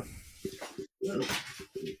 All right. Hold on.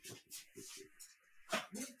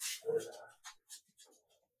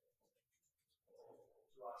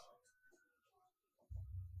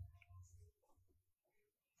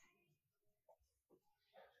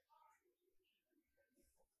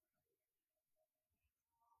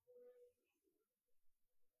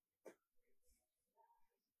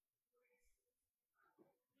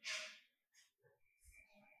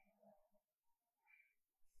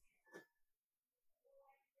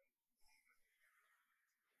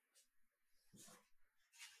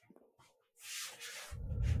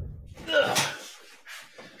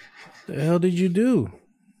 The hell did you do?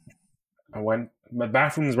 I went. My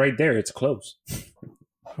bathroom's right there. It's closed.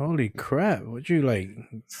 Holy crap! What you like?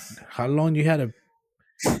 How long you had to?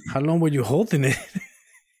 How long were you holding it?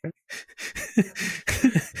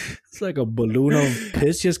 It's like a balloon of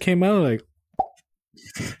piss just came out. Like,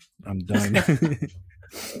 I'm done.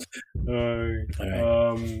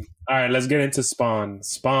 All right, let's get into Spawn.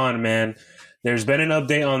 Spawn, man. There's been an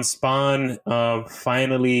update on Spawn.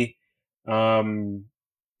 Finally,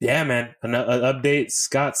 yeah, man, an update.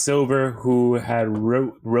 Scott Silver, who had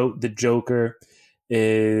wrote the Joker,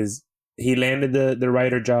 he landed the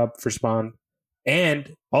writer job for Spawn,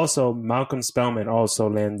 and also Malcolm Spellman also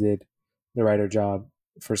landed the writer job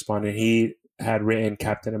for Spawn, and he had written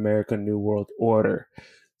Captain America: New World Order.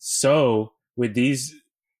 So with these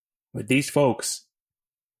folks,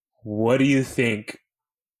 what do you think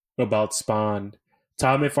about Spawn?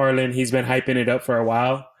 Todd McFarlane, he's been hyping it up for a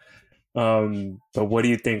while. But what do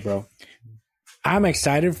you think, bro? I'm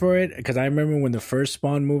excited for it because I remember when the first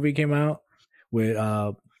Spawn movie came out with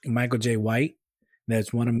Michael J. White.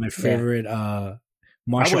 That's one of my favorite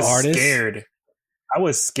martial artists. Scared. I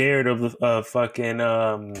was scared of fucking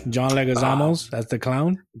John Leguizamo as the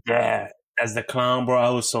clown. Yeah, as the clown, bro. I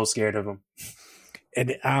was so scared of him.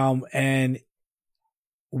 And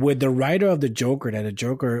with the writer of the Joker, that the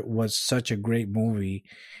Joker was such a great movie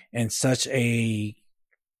and such a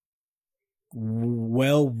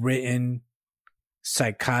well written,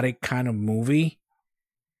 psychotic kind of movie.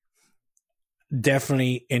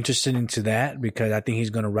 Definitely interested into that because I think he's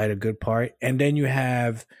going to write a good part. And then you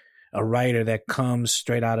have a writer that comes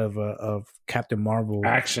straight out of Captain Marvel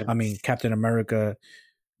action. I mean, Captain America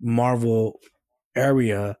Marvel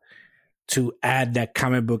area to add that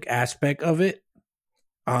comic book aspect of it.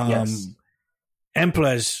 Yes. And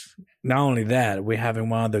plus, not only that, we're having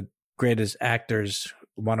one of the greatest actors,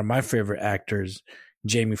 one of my favorite actors,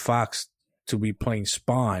 Jamie Foxx, to be playing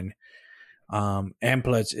Spawn. And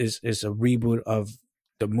plus is a reboot of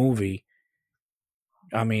the movie.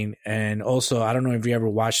 I mean, and also, I don't know if you ever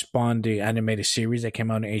watched Spawn, the animated series that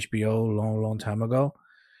came out on HBO a long, long time ago.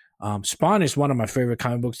 Spawn is one of my favorite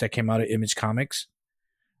comic books that came out of Image Comics.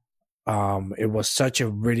 It was such a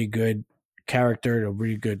really good character, a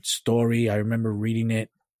really good story. I remember reading it,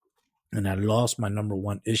 and I lost my number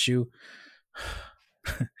one issue.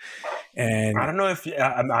 And I don't know if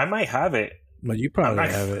I might have it. But you probably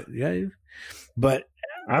have it, yeah. But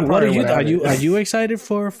what are you excited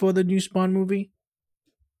for the new Spawn movie?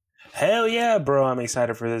 Hell yeah, bro! I'm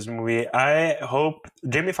excited for this movie. I hope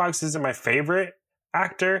Jamie Foxx isn't my favorite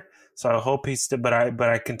actor, so I hope he's still. But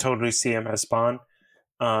I can totally see him as Spawn.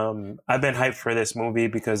 I've been hyped for this movie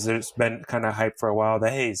because there's been kind of hype for a while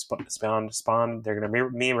that hey, Spawn, they're gonna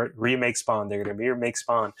remake Spawn, they're gonna remake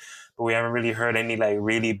Spawn, but we haven't really heard any like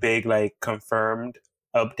really big like confirmed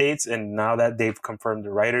updates. And now that they've confirmed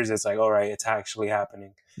the writers, it's like, all right, it's actually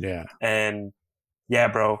happening. Yeah. And yeah,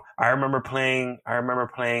 bro, I remember playing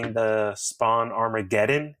the Spawn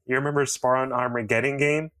Armageddon. You remember Spawn Armageddon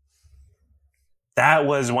game? That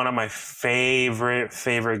was one of my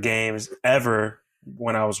favorite games ever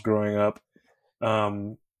when I was growing up.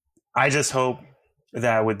 I just hope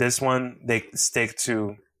that with this one they stick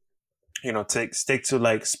to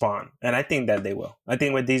like Spawn, and I think that they will. I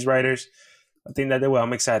think with these writers, I think that they will.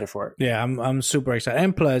 I'm excited for it. Yeah, I'm super excited.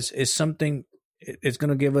 And plus, it's something. It's going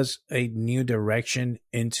to give us a new direction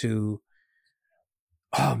into.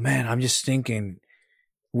 Oh man, I'm just thinking,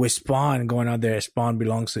 with Spawn going out there, Spawn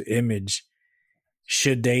belongs to Image.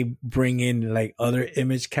 Should they bring in like other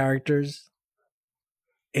Image characters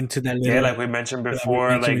into that? Yeah, like we mentioned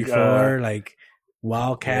before, like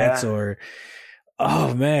Wildcats or.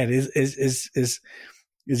 Oh man, it's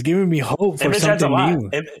giving me hope for Image something new.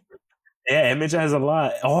 Image has a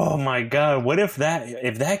lot. Oh my god, what if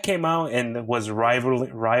that came out and was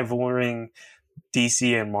rivaling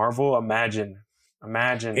DC and Marvel? Imagine.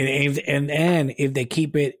 And if they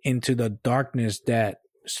keep it into the darkness that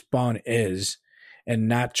Spawn is, and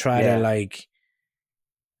not try to like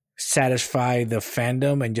satisfy the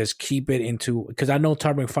fandom and just keep it into, because I know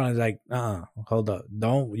Todd McFarlane is like, hold up,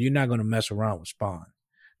 you're not gonna mess around with Spawn.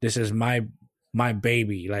 This is my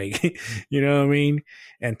baby, like, you know what I mean?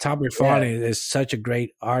 And Todd McFarlane is such a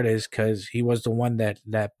great artist because he was the one that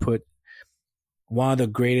put one of the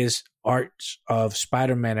greatest arts of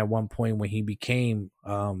Spider-Man at one point when he became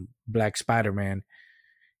Black Spider-Man.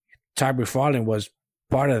 Todd McFarlane was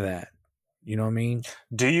part of that. You know what I mean?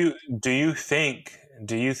 Do you think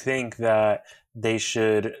that they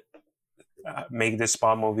should make this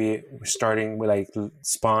Spawn movie starting with like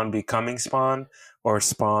Spawn becoming Spawn, or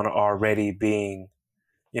Spawn already being,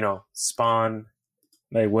 Spawn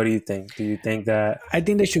Like, what do you think? Do you think that I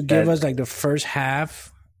think they should give us like the first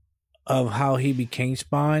half of how he became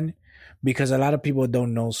Spawn, because a lot of people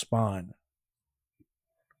don't know Spawn,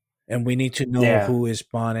 and we need to know yeah, who is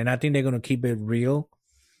Spawn. And I think they're gonna keep it real,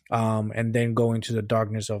 and then go into the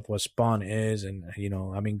darkness of what Spawn is. And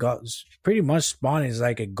I mean, pretty much Spawn is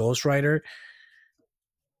like a Ghost Rider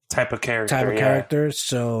type of character? Yeah, character.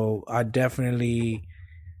 So I definitely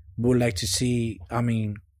would like to see. I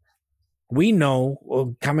mean, we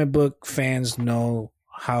know, comic book fans know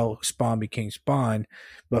how Spawn became Spawn,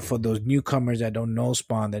 but for those newcomers that don't know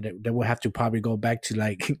Spawn, that they will have to probably go back to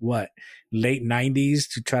like what, late '90s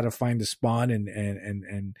to try to find the Spawn, and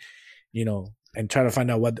and try to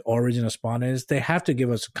find out what the origin of Spawn is. They have to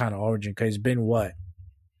give us a kind of origin, because it's been what,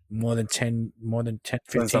 more than 10, 15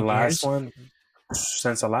 since the last years. one.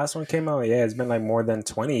 Since the last one came out, yeah, it's been like more than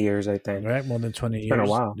 20 years, I think. Right, more than 20 It's years. been a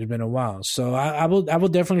while. It's been a while. So I will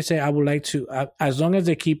definitely say I would like to, as long as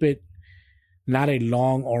they keep it not a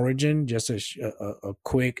long origin, just a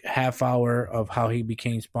quick half hour of how he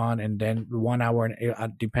became Spawn, and then 1 hour, and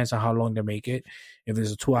it depends on how long they make it. If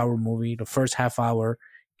it's a 2 hour movie, the first half hour,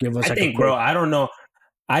 give us. I think, bro, I don't know.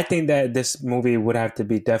 I think that this movie would have to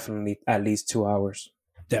be definitely at least 2 hours.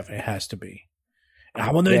 Definitely has to be. I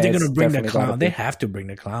wonder if they're gonna bring the clown. They have to bring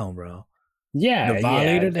the clown, bro. Yeah, the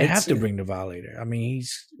Violator. They have to bring the Violator. I mean,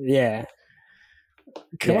 he's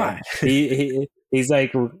come on. He's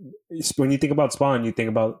like, when you think about Spawn, you think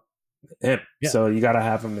about him. Yeah. So you gotta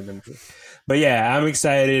have him in the movie. But yeah, I'm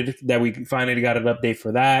excited that we finally got an update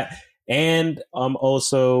for that, and I'm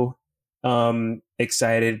also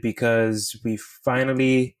excited because we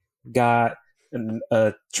finally got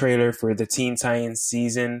a trailer for the Teen Titans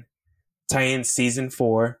season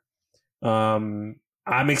 4.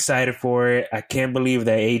 I'm excited for it. I can't believe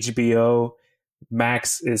that HBO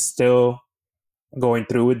Max is still going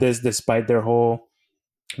through with this despite their whole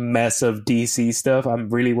mess of DC stuff. I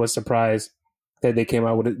really was surprised that they came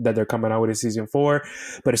out with it, that they're coming out with a season 4.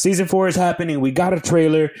 But a season 4 is happening. We got a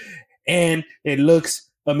trailer and it looks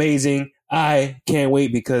amazing. I can't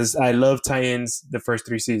wait because I love Titans the first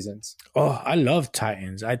 3 seasons. Oh, I love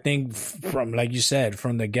Titans. I think from, like you said,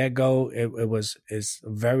 from the get-go, it's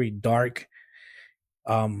very dark,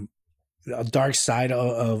 a dark side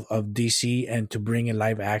of DC, and to bring in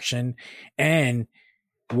live action. And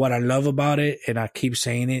what I love about it, and I keep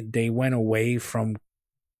saying it, they went away from,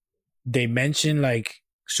 they mentioned like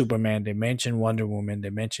Superman, they mentioned Wonder Woman, they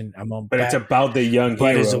mentioned it's about the young heroes.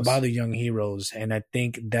 But it's about the young heroes, and I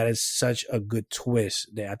think that is such a good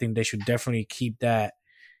twist. I think they should definitely keep that,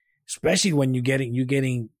 especially when you're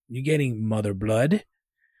getting Mother Blood,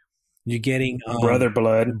 you're getting Brother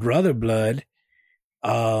Blood,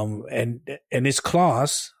 and it's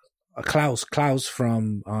Klaus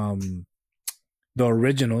from the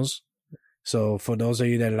originals. So for those of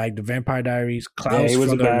you that like the Vampire Diaries, Klaus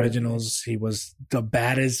from the originals, he was the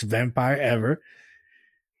baddest vampire ever.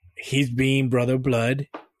 He's being Brother Blood.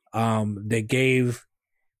 They gave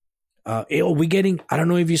I don't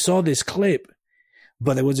know if you saw this clip,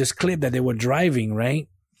 but there was this clip that they were driving, right?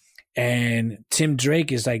 And Tim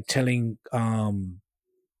Drake is like telling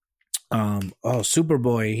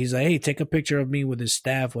Superboy, he's like, hey, take a picture of me with his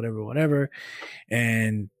staff, whatever.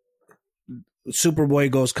 And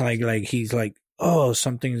Superboy goes kind of like he's like, oh,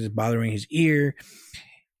 something is bothering his ear,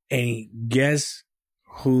 and guess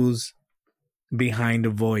who's behind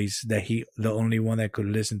the voice that the only one that could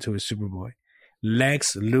listen to is Superboy.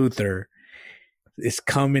 Lex Luthor is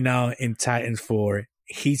coming out in Titans 4.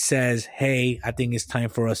 He says, hey, I think it's time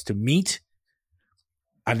for us to meet.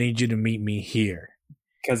 I need you to meet me here.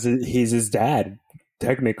 Because he's his dad.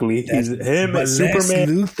 Technically, he's him and Superman.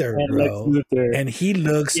 Luthor, and bro. Lex Luthor. And he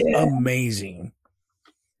looks amazing.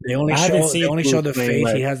 They only show the face.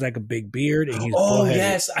 Like, he has like a big beard, and he's bald-headed.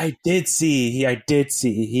 Yes, I did see.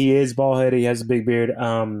 He is bald-headed. He has a big beard.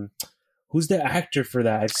 Who's the actor for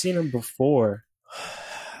that? I've seen him before.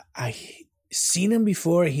 I seen him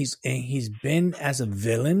before. He's been as a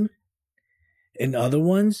villain in other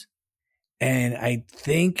ones, and I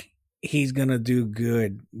think he's gonna do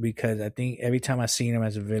good, because I think every time I seen him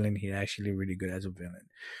as a villain, he's actually really good as a villain.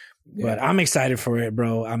 Yeah. But I'm excited for it,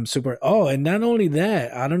 bro. I'm super. Oh, and not only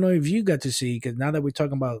that, I don't know if you got to see, because now that we're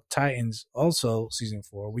talking about Titans, also season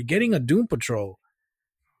 4, we're getting a Doom Patrol.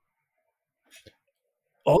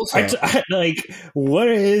 Also, what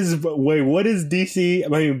is DC? I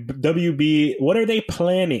mean, WB. What are they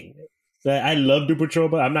planning? I love Doom Patrol,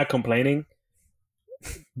 but I'm not complaining.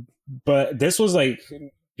 But this was like,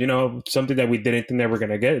 something that we didn't think that we're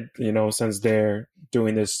gonna get, since they're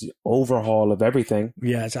doing this overhaul of everything.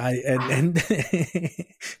 Yes, and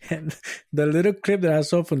and the little clip that I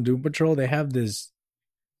saw from Doom Patrol, they have this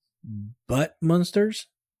butt monsters.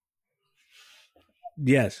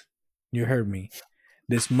 Yes, you heard me.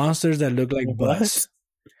 These monsters that look like butts,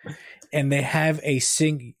 What? and they have a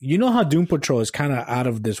sing. You know how Doom Patrol is kind of out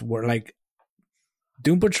of this world. Like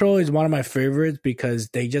Doom Patrol is one of my favorites because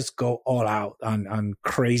they just go all out on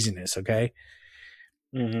craziness. Okay,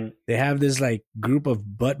 they have this like group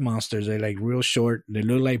of butt monsters. They're like real short. They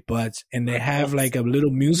look like butts, and they have like a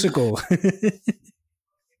little musical.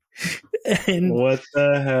 And What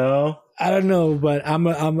the hell? I don't know, but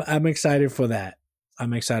I'm excited for that.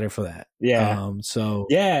 I'm excited for that. Yeah. So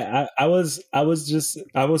Yeah, I was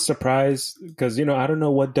surprised because I don't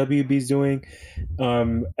know what WB's doing.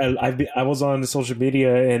 I was on the social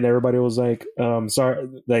media and everybody was like, sorry,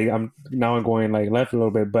 like I'm going like left a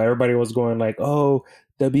little bit, but everybody was going like, oh,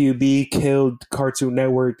 WB killed Cartoon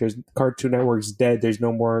Network. There's Cartoon Network's dead. There's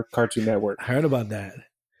no more Cartoon Network. I heard about that.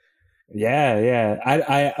 Yeah.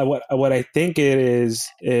 What I think it is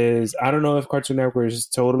I don't know if Cartoon Network is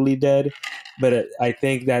totally dead, but I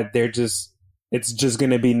think that it's just going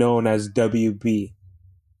to be known as WB.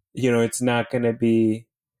 It's not going to be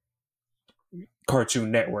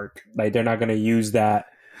Cartoon Network. Like they're not going to use that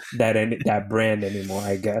brand anymore.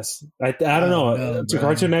 I guess I don't know.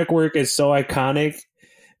 Cartoon Network is so iconic.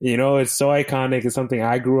 It's so iconic. It's something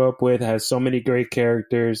I grew up with. Has so many great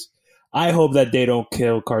characters. I hope that they don't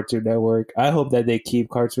kill Cartoon Network. I hope that they keep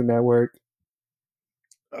Cartoon Network.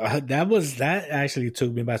 That actually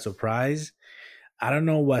took me by surprise. I don't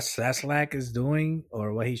know what Saslak is doing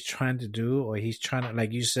or what he's trying to do, or he's trying to,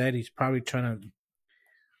 like you said, he's probably trying to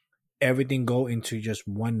everything go into just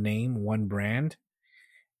one name, one brand.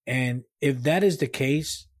 And if that is the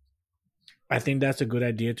case, I think that's a good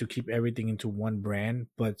idea to keep everything into one brand,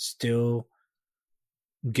 but still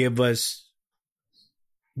give us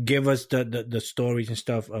the stories and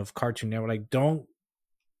stuff of Cartoon Network. Like, don't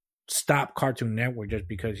stop Cartoon Network just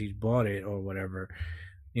because he's bought it or whatever.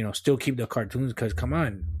 Still keep the cartoons, because come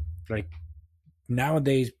on, like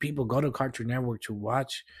nowadays people go to Cartoon Network to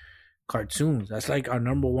watch cartoons. That's like our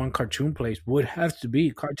number one cartoon place would have to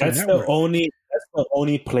be Cartoon Network. That's the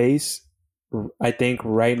only place I think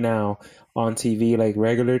right now on TV, like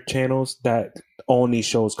regular channels, that only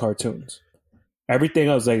shows cartoons. Everything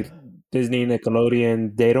else, like Disney,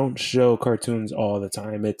 Nickelodeon, they don't show cartoons all the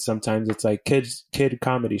time. Sometimes it's like kid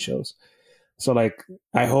comedy shows. So like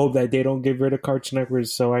I hope that they don't get rid of Cartoon Network.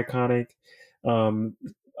 It's so iconic.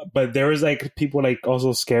 But there was like people like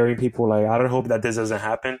also scaring people. Like I don't hope that this doesn't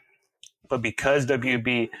happen. But because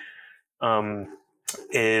WB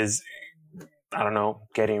is, I don't know,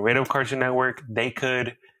 getting rid of Cartoon Network, they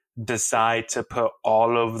could decide to put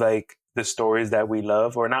all of like the stories that we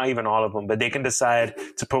love, or not even all of them, but they can decide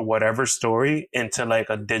to put whatever story into like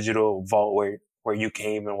a digital vault where you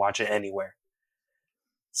can even watch it anywhere.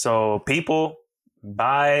 So people,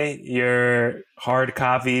 buy your hard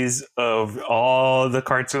copies of all the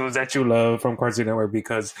cartoons that you love from Cartoon Network,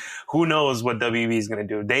 because who knows what WB is going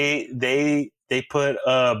to do. They put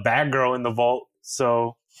a Batgirl in the vault,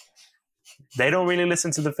 so they don't really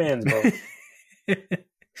listen to the fans, bro.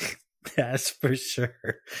 That's for sure.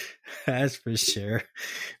 That's for sure.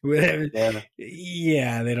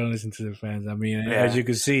 Yeah, they don't listen to the fans. I mean, as you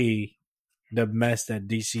can see, the mess that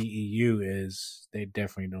DCEU is, they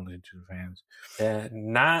definitely don't listen to the fans. Yeah,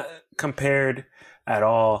 not compared at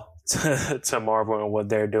all to Marvel and what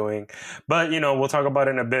they're doing. But, we'll talk about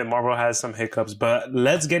it in a bit. Marvel has some hiccups, but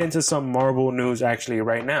let's get into some Marvel news actually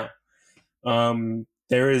right now.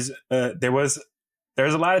 There's a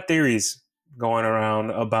lot of theories going around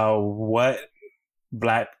about what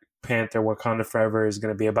Black Panther Wakanda Forever is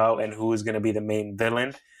going to be about and who is going to be the main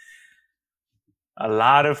villain. A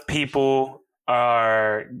lot of people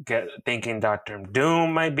are thinking Doctor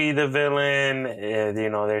Doom might be the villain.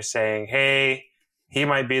 They're saying, hey, he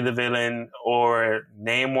might be the villain. Or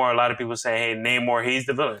Namor, a lot of people say, hey, Namor, he's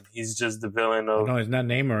the villain. He's just the villain of... No, it's not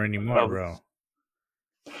Namor anymore, bro.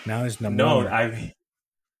 Now it's Namor. No,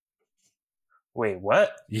 Wait,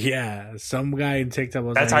 what? Yeah, some guy in TikTok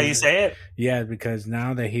was That's like, how you say it? Yeah, because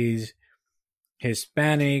now that he's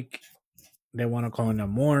Hispanic, they want to call him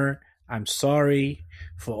Namor. I'm sorry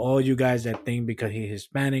for all you guys that think because he's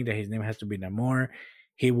Hispanic that his name has to be Namor.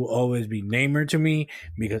 He will always be Namor to me,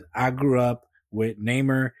 because I grew up with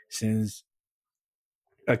Namor since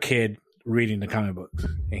a kid reading the comic books,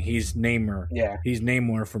 and he's Namor. Yeah, he's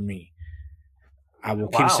Namor for me. I will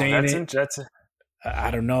keep saying it.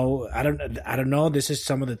 I don't know. I don't know. This is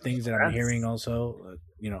some of the things that I'm hearing also,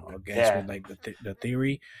 against with like the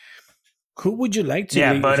theory. Who would you like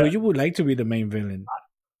to who you would like to be the main villain?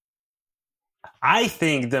 I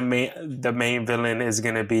think the main villain is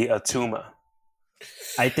going to be Atuma.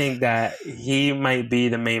 I think that he might be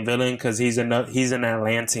the main villain because he's an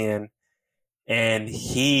Atlantean, and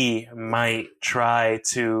he might try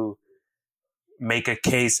to make a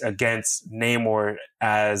case against Namor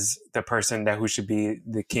as the person who should be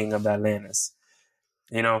the king of Atlantis.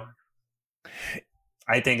 You know,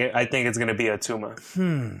 I think it's going to be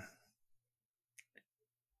Attuma.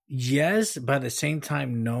 Yes, but at the same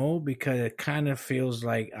time, no, because it kind of feels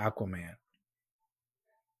like Aquaman.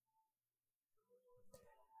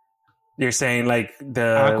 You're saying like the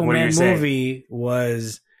Aquaman movie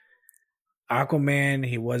was Aquaman.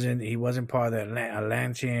 He wasn't part of the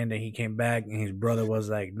Atlantean. And he came back, and his brother was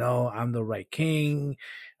like, "No, I'm the right king.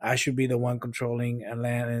 I should be the one controlling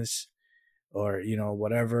Atlantis, or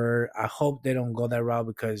whatever." I hope they don't go that route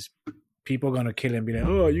because people are gonna kill him and be like,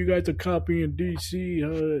 "Oh, you guys are copying DC."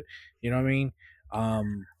 You know what I mean?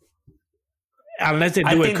 Unless they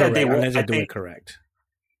do it correct.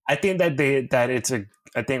 I think that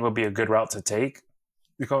I think it would be a good route to take,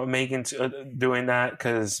 doing that,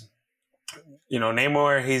 because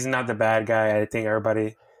Namor, he's not the bad guy. I think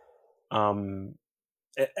everybody,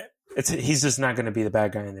 he's just not going to be the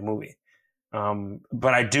bad guy in the movie.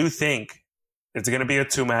 But I do think it's going to be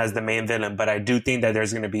Attuma as the main villain. But I do think that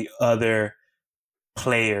there's going to be other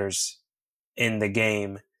players in the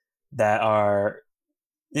game that are,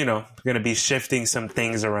 going to be shifting some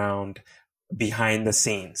things around behind the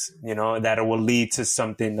scenes, that will lead to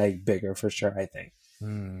something like bigger for sure. I think.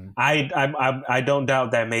 I don't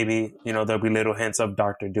doubt that maybe there'll be little hints of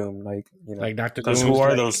Doctor Doom, like Doctor Doom. Who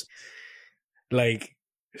are those? Like,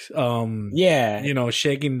 shaking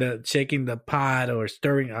the pot or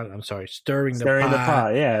stirring. I'm sorry, stirring the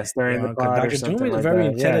pot. Yeah, stirring the pot. Doctor Doom is a very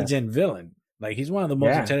intelligent villain. Like, he's one of the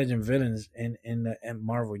most intelligent villains in the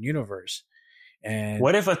Marvel universe. And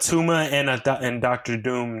what if Attuma and Doctor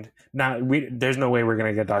Doom? There's no way we're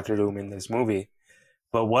gonna get Doctor Doom in this movie.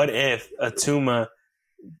 But what if Attuma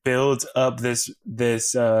builds up this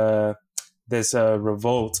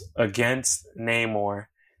revolt against Namor,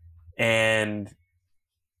 and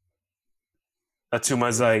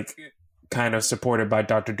Attuma's like kind of supported by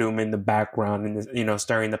Doctor Doom in the background, and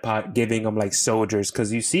stirring the pot, giving them like soldiers,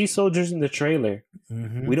 because you see soldiers in the trailer.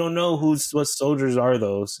 Mm-hmm. We don't know what soldiers are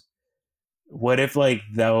those. What if like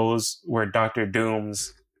those were Doctor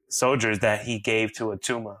Doom's soldiers that he gave to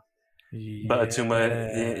Attuma? Yeah. But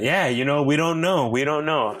Attuma, we don't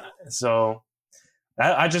know. So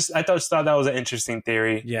I just thought that was an interesting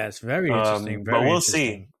theory. Yeah, it's very interesting. But we'll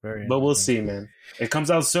see. We'll see, man. It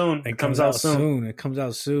comes out soon. It comes out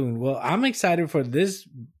soon. Well, I'm excited for this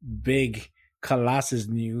big Colossus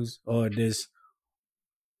news, or this.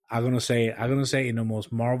 I'm gonna say in the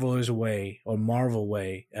most marvelous way, or Marvel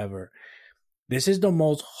way ever. This is the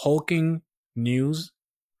most hulking news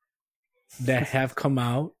that have come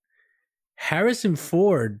out. Harrison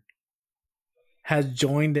Ford has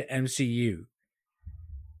joined the MCU.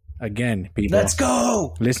 Again, people. Let's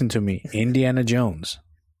go! Listen to me. Indiana Jones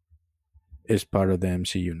is part of the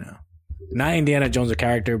MCU now. Not Indiana Jones, the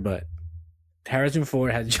character, but Harrison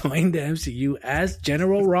Ford has joined the MCU as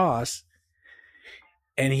General Ross,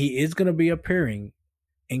 and he is going to be appearing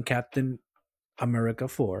in Captain America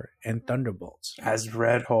 4 and Thunderbolts. As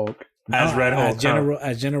Red Hulk. As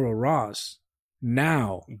General Ross.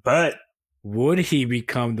 Now, but would he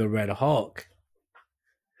become the Red Hulk?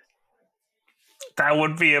 That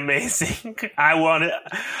would be amazing. I want it.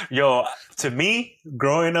 Yo, to me,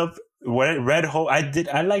 growing up, Red Hulk,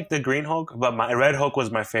 I like the Green Hulk, but my Red Hulk was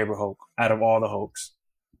my favorite Hulk out of all the Hulks.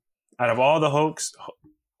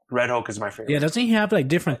 Red Hulk is my favorite. Yeah, doesn't he have like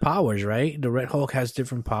different powers, right? The Red Hulk has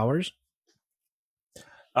different powers?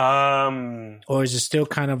 Or is it still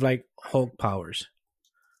kind of like Hulk powers?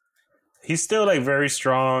 He's still like very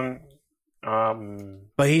strong.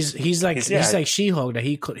 But he's like She-Hulk, that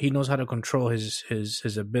he knows how to control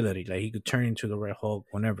his ability. Like, he could turn into the Red Hulk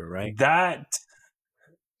whenever, right?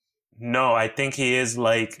 No, I think he's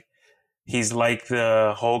like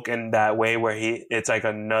the Hulk in that way, where it's like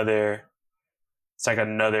another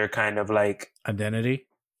kind of like identity.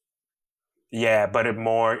 Yeah, but it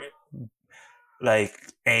more like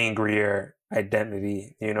angrier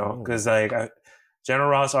identity, because like General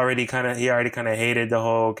Ross already kind of hated the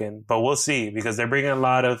Hulk, but we'll see, because they're bringing a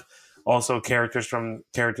lot of also characters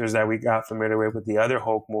that we got familiar with the other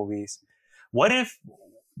Hulk movies. What if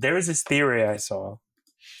there is this theory I saw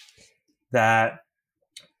that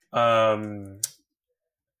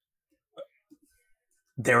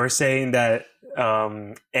they were saying that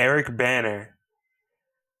Eric Banner,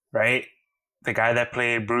 right? The guy that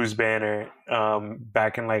played Bruce Banner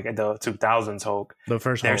back in like the 2000s Hulk. The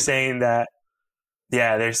first They're Hulk. saying that,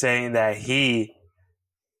 they're saying that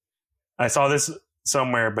I saw this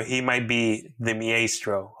somewhere, but he might be the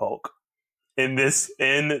Maestro Hulk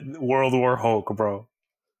in World War Hulk, bro.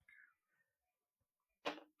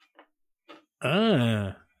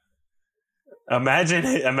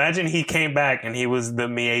 Imagine he came back and he was the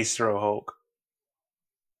Maestro Hulk.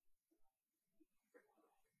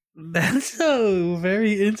 That's a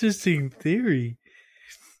very interesting theory.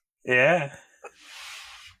 Yeah.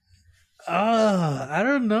 I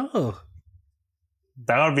don't know.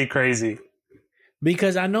 That would be crazy.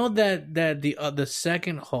 Because I know that the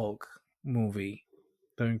second Hulk movie,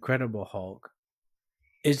 The Incredible Hulk,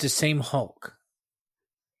 is the same Hulk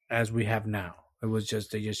as we have now. It was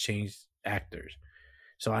just they just changed actors.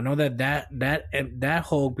 So I know that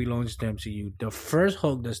Hulk belongs to the MCU. The first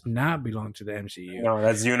Hulk does not belong to the MCU. No,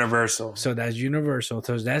 that's Universal. So that's Universal.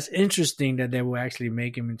 So that's interesting that they will actually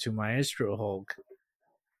make him into Maestro Hulk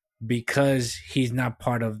because he's not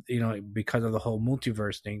part of, because of the whole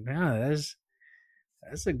multiverse thing. Yeah,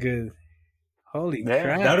 that's a good. Holy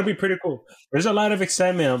crap! That would be pretty cool. There's a lot of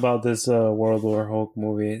excitement about this World War Hulk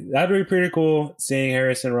movie. That would be pretty cool. Seeing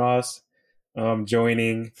Harrison Ross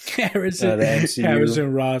joining the MCU.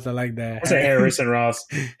 Harrison Ross, I like that. I say Harrison Ross,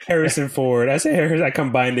 Harrison Ford. I say Harrison. I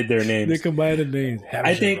combined their names. They combined the names.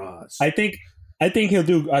 Harrison Ross. I think he'll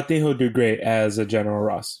do great as a General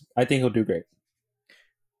Ross. I think he'll do great.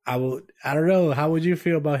 I don't know. How would you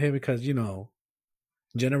feel about him? Because General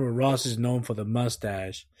Ross is known for the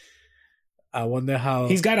mustache. I wonder how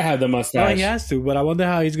he's got to have the mustache. Oh, he has to, but I wonder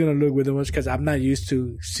how he's gonna look with the mustache because I'm not used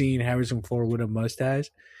to seeing Harrison Ford with a mustache.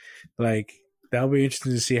 Like that'll be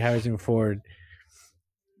interesting to see Harrison Ford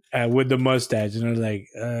with the mustache. Like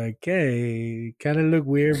okay, kind of look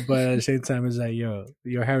weird, but at the same time, it's like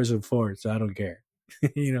you're Harrison Ford, so I don't care.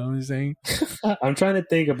 You know what I'm saying? I'm trying to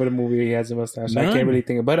think about a movie he has a mustache. None. I can't really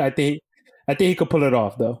think of, but I think he could pull it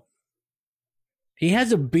off though. He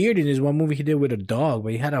has a beard in his one movie he did with a dog,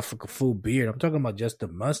 but he had a full beard. I'm talking about just the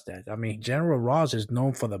mustache. I mean, General Ross is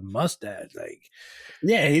known for the mustache. Like,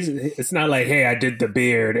 yeah, it's not like, hey, I did the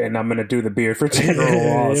beard and I'm gonna do the beard for General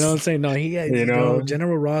Ross. You know what I'm saying? No,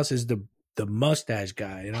 General Ross is the mustache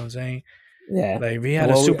guy. You know what I'm saying? Yeah. Like if he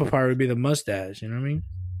had a superpower, it would be the mustache. You know what I mean?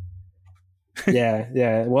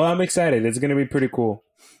 Yeah. Well, I'm excited. It's gonna be pretty cool.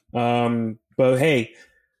 But hey.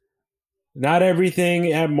 Not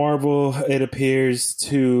everything at Marvel, it appears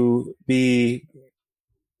to be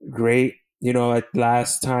great.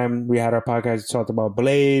 Last time we had our podcast, we talked about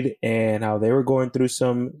Blade and how they were going through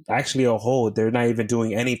actually a hold. They're not even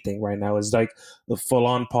doing anything right now. It's like the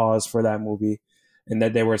full-on pause for that movie. And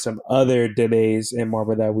that there were some other delays in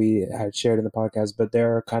Marvel that we had shared in the podcast. But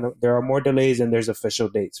there are more delays and there's official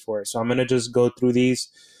dates for it. So I'm going to just go through these.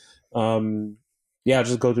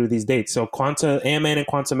 Just go through these dates. So Ant-Man and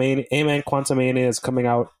Quantumania is coming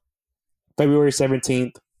out February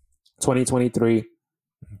 17th, 2023.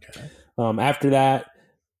 Okay. After that,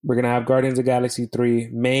 we're going to have Guardians of the Galaxy 3,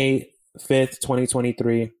 May 5th,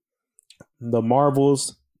 2023. The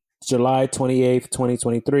Marvels, July 28th,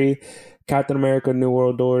 2023. Captain America New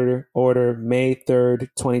World Order, May 3rd,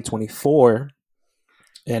 2024.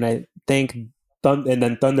 And I think, and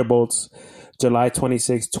then Thunderbolts, July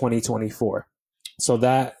 26th, 2024. So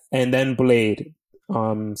that, and then Blade,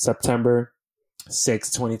 September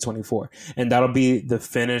 6th, 2024. And that'll be the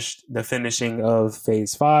finishing of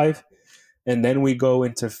Phase 5. And then we go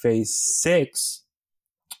into Phase 6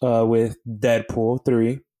 with Deadpool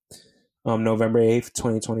 3, November 8th,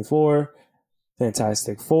 2024.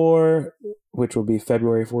 Fantastic Four, which will be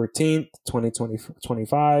February 14th,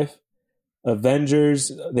 2025.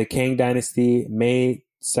 Avengers, The Kang Dynasty, May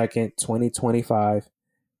 2nd, 2025.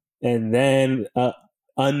 And then an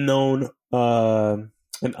unknown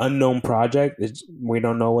project. We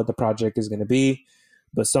don't know what the project is going to be,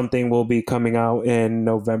 but something will be coming out in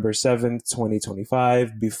November 7th,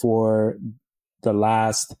 2025, before the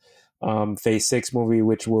last Phase 6 movie,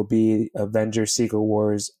 which will be Avengers Secret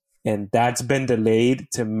Wars. And that's been delayed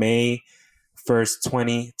to May 1st,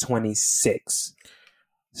 2026.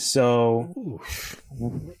 So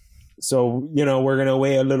we're going to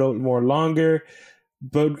wait a little more longer.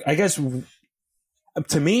 But I guess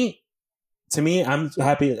to me, I'm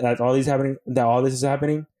happy that all this is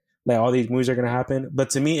happening, like all these movies are gonna happen. But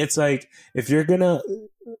to me, it's like if you're don't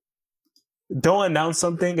announce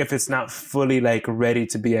something if it's not fully like ready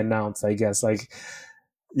to be announced. I guess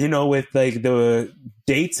with like the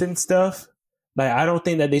dates and stuff. Like I don't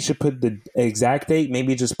think that they should put the exact date.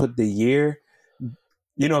 Maybe just put the year.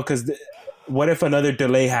 Because what if another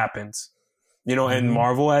delay happens? And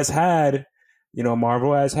Marvel has had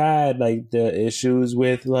Marvel has had like the issues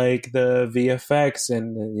with like the VFX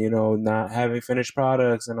and not having finished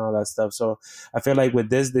products and all that stuff. So I feel like with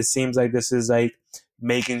this seems like this is like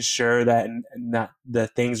making sure that not the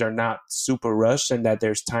things are not super rushed and that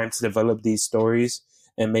there's time to develop these stories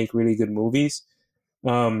and make really good movies.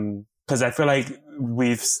 Because I feel like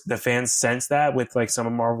the fans sense that with like some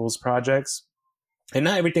of Marvel's projects, and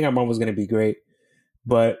not everything at Marvel is going to be great,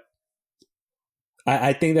 but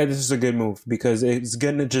I think that this is a good move because it's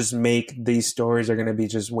going to just make these stories are going to be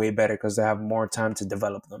just way better because they have more time to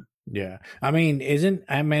develop them. Yeah. I mean, isn't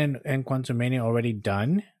Ant-Man and Quantumania already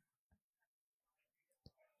done?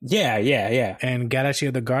 Yeah. And Galaxy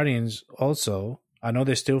of the Guardians also. I know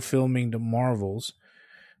they're still filming the Marvels,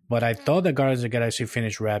 but I thought the Guardians of the Galaxy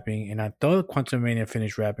finished wrapping, and I thought Quantumania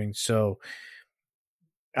finished wrapping. So,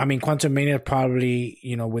 I mean, Quantumania probably,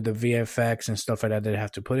 with the VFX and stuff like that, they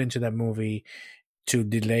have to put into that movie to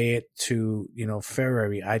delay it to,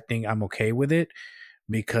 February. I think I'm okay with it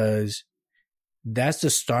because that's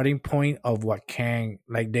the starting point of what Kang,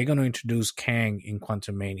 like they're going to introduce Kang in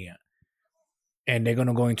Quantumania and they're going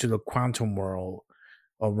to go into the quantum world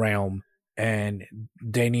or realm and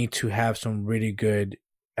they need to have some really good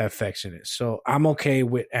effects in it. So I'm okay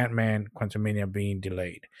with Ant-Man Quantumania being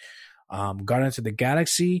delayed. Guardians of the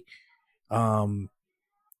Galaxy, also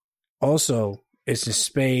it's in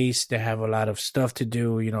space. They have a lot of stuff to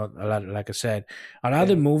do. A lot. Like I said, a lot of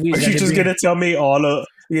the movies. Are you just gonna tell me all of?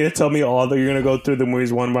 You're gonna tell me all that you're gonna go through the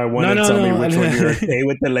movies one by one and tell me which one you're okay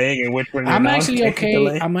with delaying and which one you're not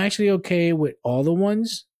okay. I'm actually okay with all the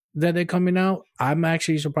ones that they're coming out. I'm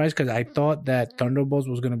actually surprised because I thought that Thunderbolts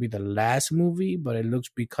was gonna be the last movie, but it looks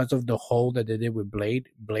because of the hole that they did with Blade.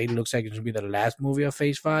 Blade looks like it's gonna be the last movie of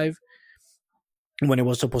Phase 5 when it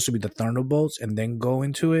was supposed to be the Thunderbolts and then go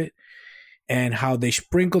into it. And how they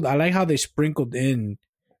sprinkled, I like how they sprinkled in,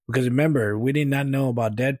 because remember, we did not know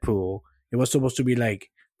about Deadpool. It was supposed to be like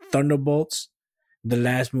Thunderbolts, the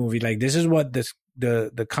last movie. Like this is what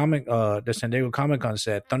the comic, the San Diego Comic-Con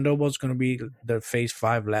said. Thunderbolts going to be the Phase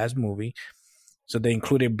 5 last movie. So they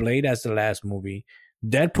included Blade as the last movie.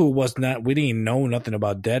 Deadpool was not, we didn't know nothing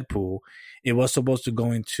about Deadpool. It was supposed to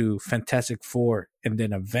go into Fantastic Four and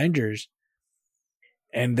then Avengers.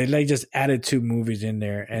 And they like just added 2 movies in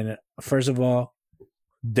there. And first of all,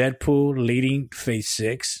 Deadpool leading Phase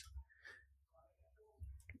 6.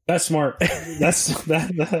 That's smart. That's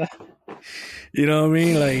that. You know what I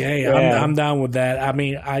mean? Like, hey, yeah. I'm down with that. I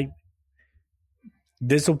mean, I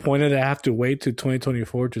disappointed I have to wait to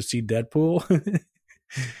 2024 to see Deadpool.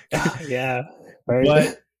 Yeah,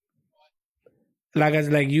 but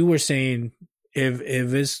like you were saying, if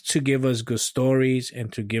it's to give us good stories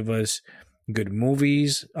and to give us good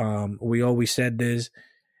movies, we always said this.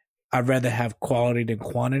 I'd rather have quality than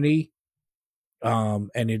quantity. And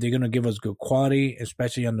if they're gonna give us good quality,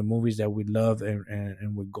 especially on the movies that we love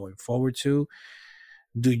and we're going forward to,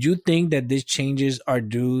 do you think that these changes are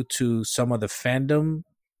due to some of the fandom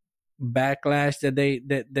backlash that they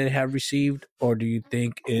have received, or do you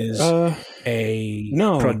think is no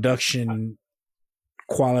production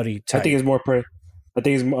quality type? I think it's more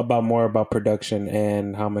more about production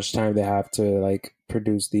and how much time they have to like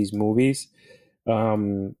produce these movies.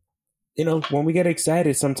 When we get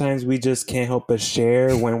excited, sometimes we just can't help but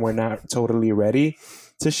share when we're not totally ready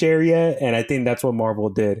to share yet. And I think that's what Marvel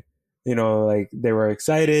did. Like they were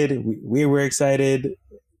excited, we were excited,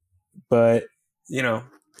 but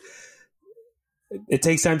it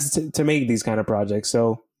takes time to make these kind of projects.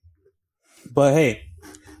 So, but hey,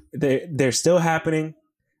 they're still happening.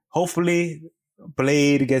 Hopefully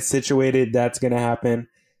Blade gets situated. That's going to happen.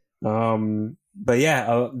 But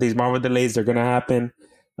yeah, these Marvel delays are going to happen.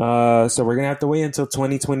 So we're going to have to wait until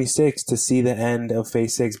 2026 to see the end of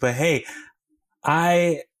Phase 6. But hey,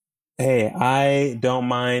 I don't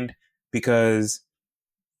mind because,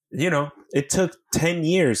 it took 10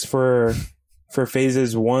 years for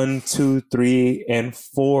phases 1, 2, 3, and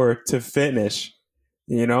 4 to finish,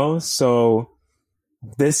 so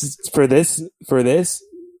this for this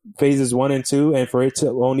phases 1 and 2, and for it to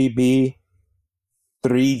only be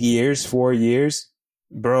 4 years,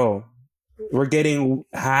 bro, we're getting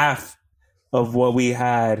half of what we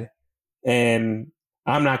had, and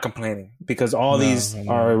I'm not complaining because all these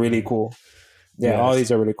are really cool. Yeah, yes. All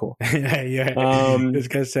these are really cool. Yeah. This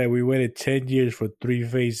guy said we waited 10 years for 3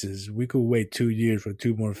 phases. We could wait 2 years for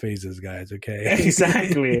 2 more phases, guys. Okay.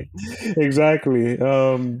 Exactly.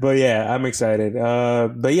 But yeah, I'm excited.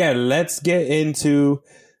 But yeah, let's get into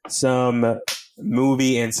some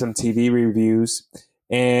movie and some TV reviews,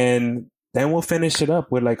 and then we'll finish it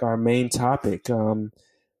up with like our main topic.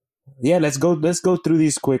 Let's go through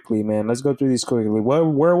these quickly, man. Let's go through these quickly.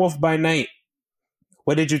 Werewolf by Night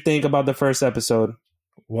What did you think about the first episode?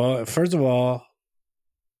 Well, first of all,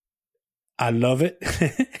 I love it.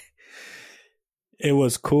 It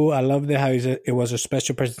was cool. I loved it how it was a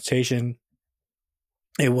special presentation.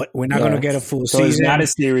 We're not going to get a full season. It's not a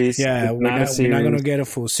series. Yeah, we're not going to get a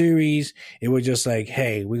full series. It was just like,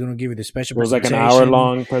 hey, we're going to give you the special presentation. It was like an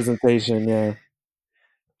hour-long presentation, yeah.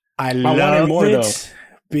 I loved it though,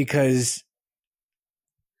 because,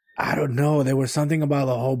 I don't know, there was something about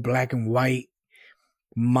the whole black and white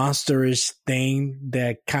monsterish thing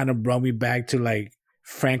that kind of brought me back to like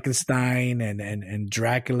Frankenstein and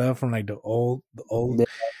Dracula from like the old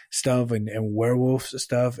stuff and werewolf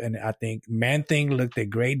stuff. And I think Man-Thing looked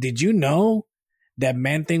great. Did you know that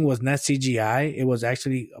Man-Thing was not CGI? It was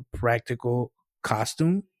actually a practical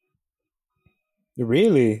costume.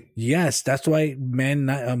 Really? Yes, that's why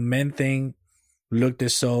Man-Thing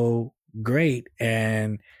looked so great.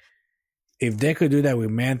 And if they could do that with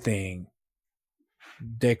Man-Thing,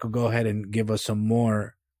 they could go ahead and give us some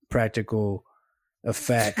more practical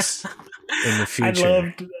effects in the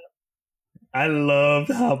future. I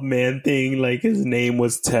loved how Man-Thing, like, his name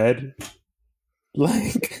was Ted.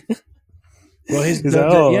 Like, well,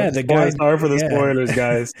 the guy. Sorry for the spoilers,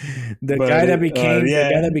 guys. The guy that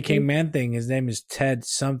became Man-Thing, his name is Ted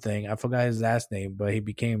something. I forgot his last name, but he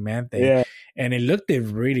became Man-Thing. Yeah. And it looked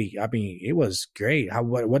really. I mean, it was great.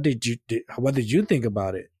 What did you think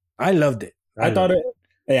about it? I loved it. I thought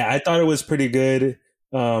it was pretty good.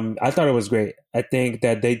 I thought it was great. I think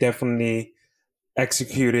that they definitely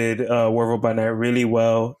executed Werewolf by Night really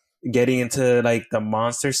well, getting into like the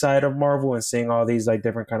monster side of Marvel and seeing all these like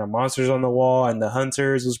different kind of monsters on the wall, and the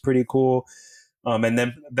hunters was pretty cool. And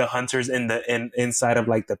then the hunters inside of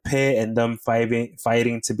like the pit, and them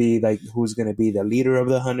fighting to be like who's going to be the leader of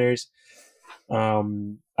the hunters. I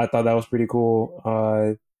thought that was pretty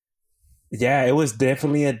cool. Yeah, it was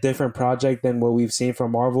definitely a different project than what we've seen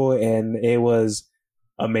from Marvel, and it was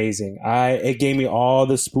amazing. It gave me all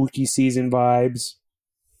the spooky season vibes.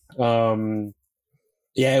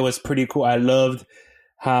 Yeah, it was pretty cool. I loved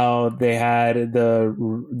how they had the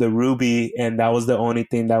ruby, and that was the only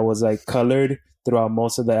thing that was like colored throughout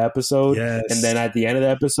most of the episode. Yes. And then at the end of the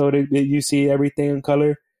episode, you see everything in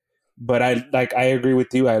color. But I agree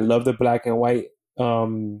with you. I love the black and white,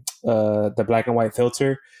 the black and white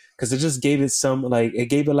filter, because it just gave it like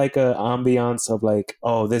a ambiance of like,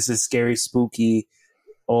 oh, this is scary, spooky,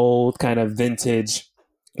 old kind of vintage,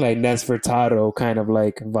 like Nesfertado kind of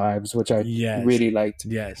like vibes, which I really liked.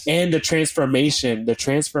 Yes. And the transformation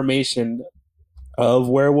of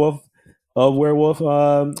Werewolf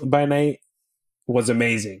by Night was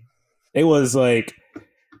amazing. It was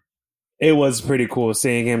pretty cool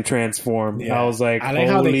seeing him transform. Yeah. I was like, I like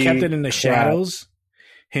how they kept it in the shadows,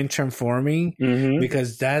 him transforming,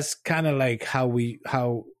 because that's kind of like how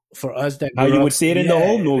for us that how you would see it in the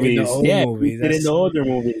old movies. In the older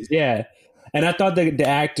movies. Yeah. And I thought the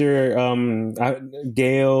actor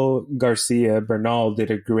Gael Garcia Bernal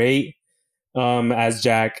did a great as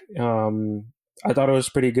Jack. I thought it was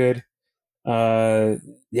pretty good.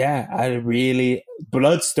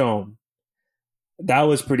 Bloodstone. That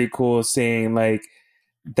was pretty cool seeing like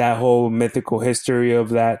that whole mythical history of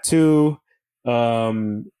that too.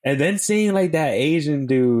 And then seeing like that Asian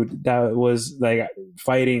dude that was like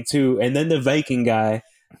fighting too, and then the Viking guy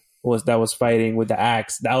was fighting with the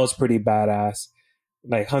axe. That was pretty badass,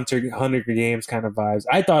 like Hunger Games kind of vibes.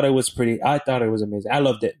 I thought it was amazing. I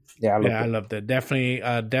loved it. I loved it.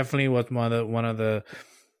 Definitely was one of the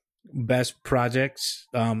best projects.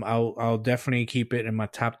 I'll definitely keep it in my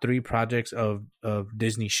top 3 projects of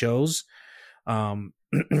Disney shows. And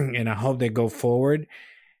I hope they go forward.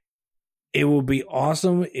 It will be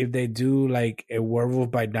awesome if they do like a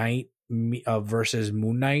Werewolf by Night versus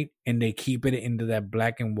Moon Knight, and they keep it into that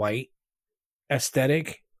black and white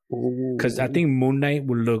aesthetic. Because I think Moon Knight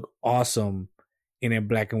would look awesome in a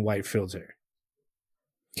black and white filter.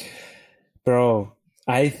 Bro,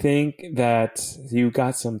 I think that you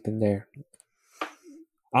got something there.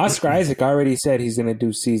 Oscar Isaac already said he's going to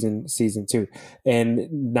do season 2, and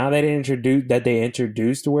now that they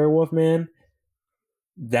introduced Werewolf Man,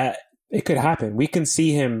 that it could happen. We can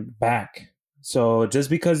see him back. So just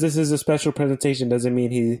because this is a special presentation doesn't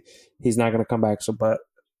mean he's not going to come back. So, but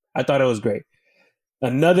I thought it was great.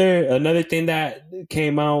 Another thing that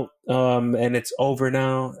came out, and it's over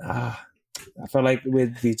now. I felt like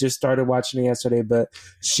we just started watching it yesterday, but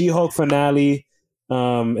She-Hulk finale.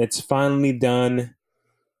 It's finally done.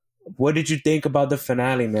 What did you think about the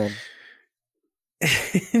finale, man?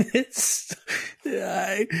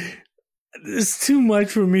 It's too much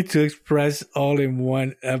for me to express all in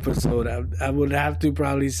one episode. I would have to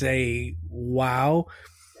probably say, wow.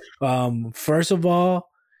 First of all,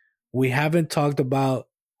 we haven't talked about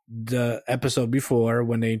the episode before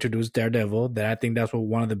when they introduced Daredevil. That I think that's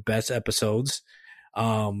one of the best episodes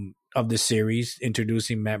of the series,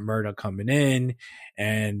 introducing Matt Murdock coming in,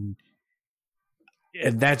 and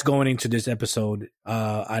that's going into this episode.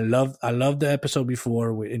 I love the episode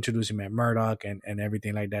before with introducing Matt Murdock and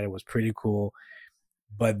everything like that. It was pretty cool.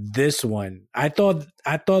 But this one, I thought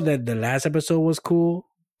that the last episode was cool,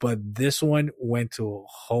 but this one went to a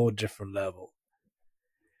whole different level.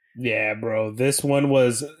 Yeah, bro. This one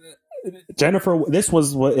was Jennifer. This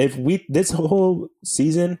was what if we this whole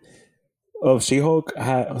season of She-Hulk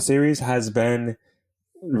series has been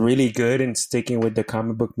really good in sticking with the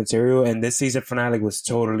comic book material, and this season finale was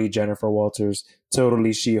totally Jennifer Walters,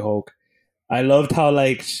 totally She-Hulk. I loved how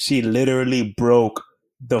like she literally broke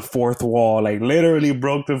the fourth wall, like literally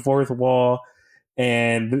broke the fourth wall.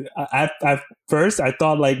 And at first I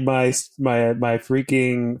thought like my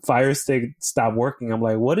freaking Fire Stick stopped working. I'm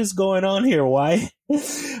like, what is going on here? Why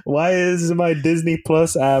is my Disney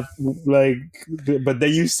Plus app like? But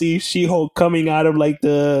then you see She-Hulk coming out of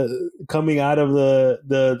the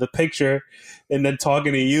picture, and then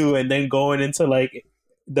talking to you, and then going into like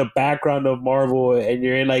the background of Marvel, and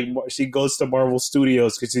you're in like she goes to Marvel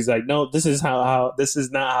Studios because she's like, no, this is this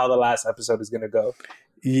is not how the last episode is gonna go.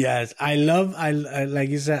 Yes, I like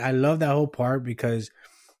you said, I love that whole part because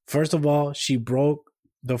first of all, she broke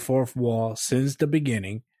the fourth wall since the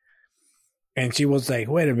beginning. And she was like,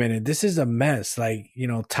 wait a minute, this is a mess. Like, you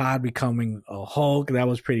know, Todd becoming a Hulk. That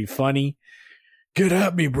was pretty funny. Get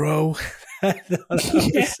at me, bro. that was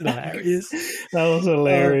hilarious. That was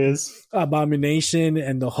hilarious. Abomination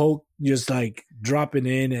and the Hulk just like dropping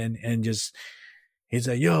in and just, he's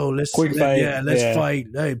like, yo, let's fight. Let's fight.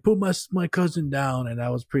 Hey, put my cousin down. And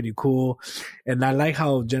that was pretty cool. And I like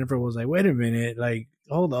how Jennifer was like, wait a minute. Like,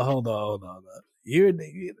 hold on.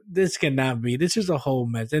 This cannot be. This is a whole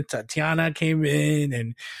mess. And Tatiana came in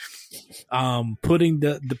and putting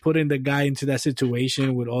the guy into that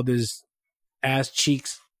situation with all this ass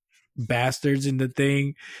cheeks bastards in the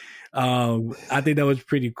thing. I think that was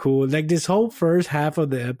pretty cool. Like this whole first half of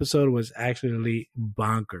the episode was actually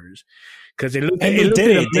bonkers because they did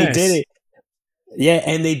it. Yeah,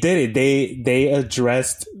 and they did it. They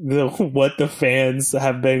addressed what the fans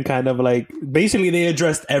have been kind of like. Basically, they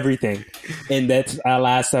addressed everything in that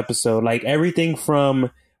last episode. Like everything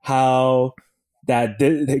from how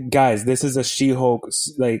guys, this is a She-Hulk.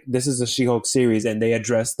 Like this is a She-Hulk series, and they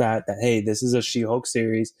addressed that hey, this is a She-Hulk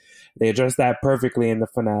series. They addressed that perfectly in the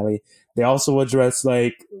finale. They also addressed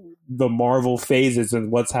like the Marvel phases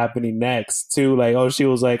and what's happening next too. Like, oh, she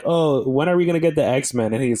was like, oh, when are we gonna get the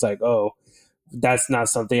X-Men? And he's like, oh, that's not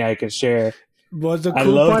something I can share. Was the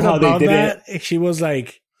cool part about that? She was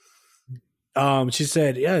like, she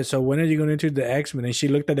said, yeah, so when are you going to enter the X-Men? And she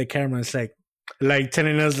looked at the camera and it's like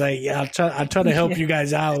telling us like, yeah, I'll try to help you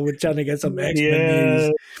guys out. We're trying to get some X-Men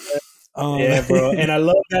news. Yeah, bro. And I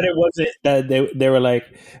love that it wasn't that they were like,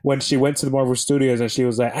 when she went to the Marvel Studios and she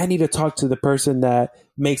was like, I need to talk to the person that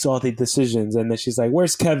makes all the decisions. And then she's like,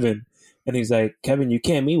 where's Kevin? And he's like, Kevin, you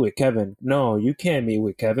can't meet with Kevin. No, you can't meet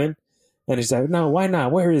with Kevin. And he's like, no, why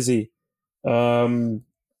not? Where is he? You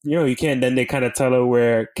can't. Then they kind of tell her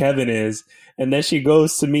where Kevin is. And then she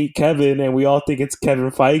goes to meet Kevin, and we all think it's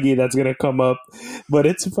Kevin Feige that's going to come up. But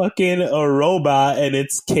it's fucking a robot, and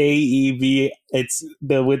it's KEV. It's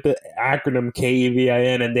with the acronym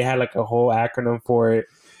KEVIN, and they had like a whole acronym for it.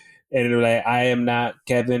 And they're like, I am not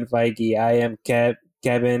Kevin Feige. I am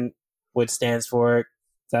Kevin, which stands for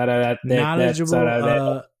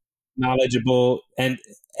knowledgeable and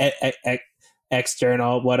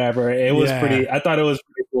external, whatever. It was pretty. I thought it was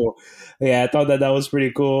pretty cool. Yeah, I thought that was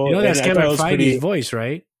pretty cool. You know, that's Kevin Feige's voice,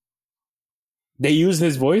 right? They used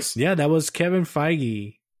his voice. Yeah, that was Kevin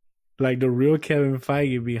Feige, like the real Kevin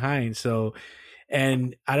Feige behind. So,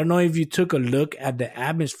 and I don't know if you took a look at the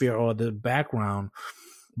atmosphere or the background,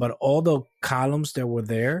 but all the columns that were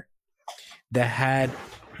there, they had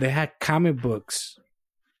comic books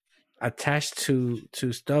attached to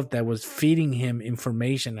stuff that was feeding him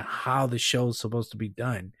information on how the show's supposed to be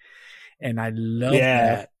done. And I love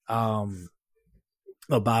that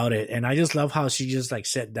about it. And I just love how she just like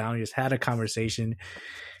sat down, just had a conversation.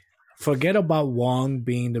 Forget about Wong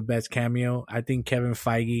being the best cameo. I think Kevin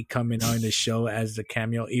Feige coming on the show as the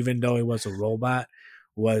cameo, even though it was a robot,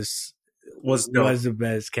 was the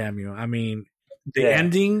best cameo. I mean, the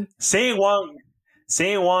ending. Seeing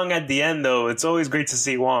Wong at the end, though, it's always great to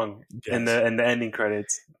see Wong in the ending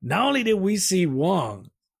credits. Not only did we see Wong,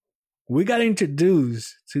 we got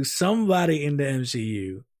introduced to somebody in the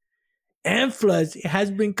MCU, And plus, it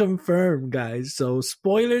has been confirmed, guys. So,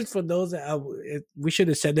 spoilers for those we should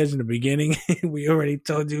have said this in the beginning. We already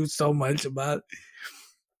told you so much about.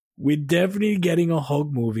 We're definitely getting a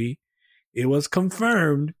Hulk movie. It was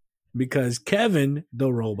confirmed because Kevin,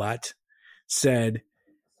 the robot, said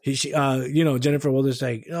Jennifer Walters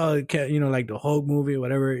like, oh, like the Hulk movie or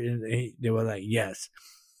whatever. And they were like, yes.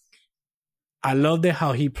 I loved it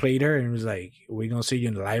how he played her and was like, "We're gonna see you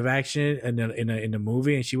in live action and then in the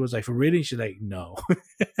movie." And she was like, "For really?" She's like, "No."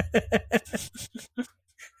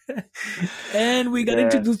 And we got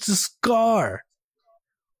introduced to Scar,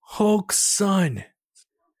 Hulk's son.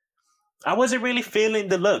 I wasn't really feeling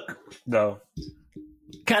the look though.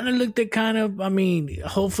 Kind of looked at I mean,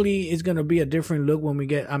 hopefully it's going to be a different look when we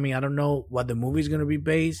get, I mean, I don't know what the movie's going to be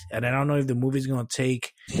based, and I don't know if the movie's going to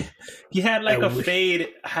take. He had like a fade,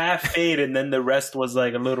 half fade, and then the rest was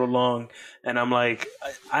like a little long. And I'm like,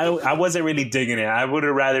 I wasn't really digging it. I would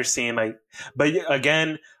have rather seen like, but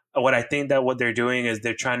again, what I think that what they're doing is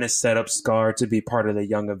they're trying to set up Scar to be part of the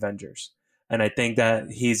Young Avengers. And I think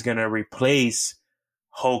that he's going to replace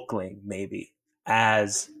Hulkling maybe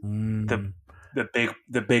as the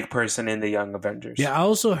big person in the Young Avengers. Yeah, I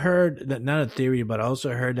also heard that, not a theory, but I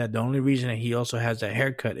also heard that the only reason that he also has that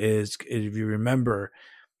haircut is if you remember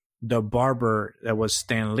the barber that was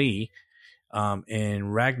Stan Lee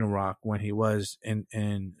in Ragnarok when he was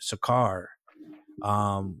in Sakaar.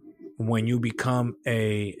 When you become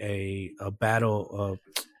a battle of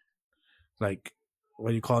like, what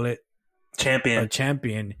do you call it? Champion. A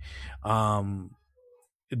champion.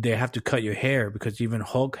 They have to cut your hair because even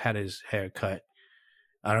Hulk had his hair cut.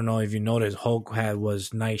 I don't know if you noticed, Hulk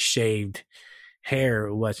was nice shaved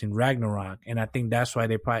hair was in Ragnarok, and I think that's why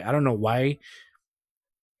they probably, I don't know why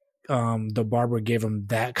the barber gave him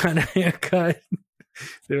that kind of haircut.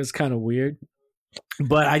 It was kind of weird,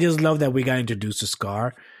 but I just love that we got introduced to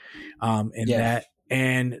Scar, that,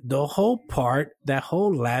 and the whole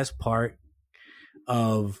last part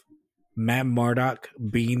of Matt Murdock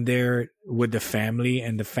being there with the family,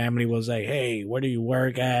 and the family was like, "Hey, where do you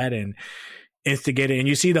work at?" and instigated. And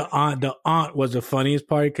you see the aunt. The aunt was the funniest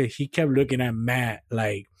part because he kept looking at Matt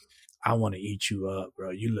like, "I want to eat you up,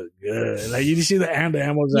 bro. You look good." Like you see the aunt. The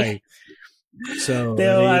aunt was like, "So."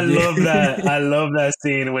 I love that. I love that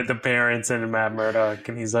scene with the parents and Matt Murdock,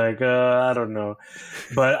 and he's like, "I don't know,"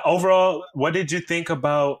 but overall, what did you think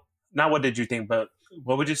about? Not what did you think, but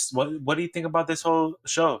what do you think about this whole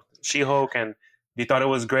show, She-Hulk? And you thought it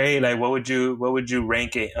was great? Like, what would you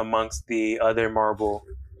rank it amongst the other Marvel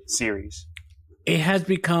series? It has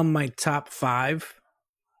become my top 5.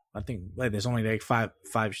 I think there's only like five.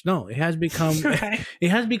 No, it has become it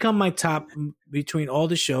has become my top between all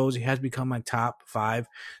the shows. It has become my top 5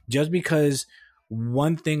 just because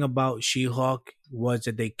one thing about She-Hulk was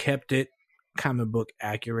that they kept it comic book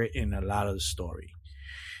accurate in a lot of the story.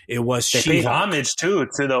 It was they paid homage to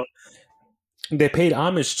the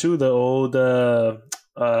old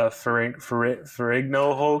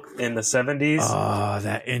Ferrigno Hulk in the 70s. Oh,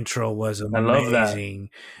 that intro was amazing. I love that.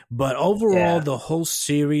 But overall, the whole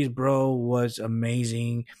series, bro, was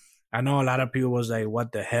amazing. I know a lot of people was like,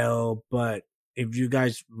 what the hell? But if you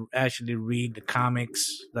guys actually read the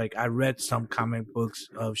comics, like I read some comic books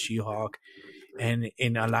of She-Hulk, and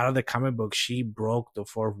in a lot of the comic books, she broke the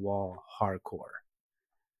fourth wall hardcore.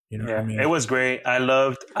 You know what I mean? It was great. I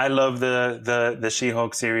love the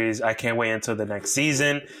She-Hulk series. I can't wait until the next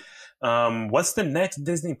season. What's the next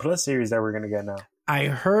Disney Plus series that we're gonna get now? I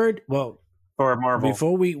heard, well, for Marvel.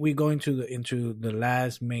 Before we go into the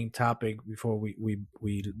last main topic, before we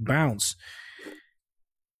bounce,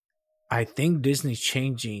 I think Disney's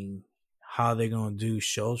changing how they're gonna do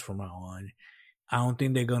shows from now on. I don't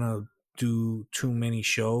think they're gonna do too many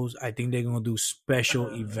shows. I think they're gonna do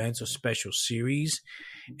special events or special series.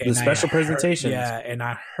 The special presentations. Yeah, and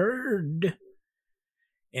I heard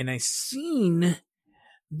and I seen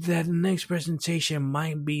that the next presentation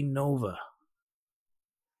might be Nova.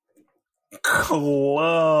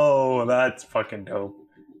 Whoa, that's fucking dope.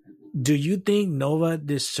 Do you think Nova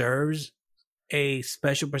deserves a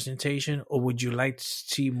special presentation, or would you like to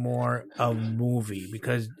see more of a movie?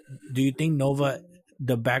 Because do you think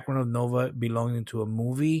the background of Nova belonging to a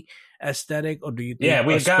movie aesthetic, or do you think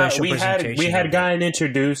we had gotten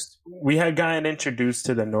introduced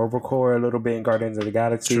to the Nova Corps a little bit in Guardians of the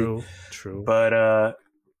Galaxy. True. But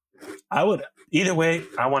I would either way.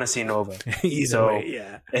 I want to see Nova.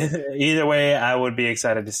 Either way, I would be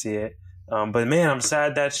excited to see it. But man, I'm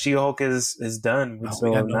sad that She-Hulk is done. We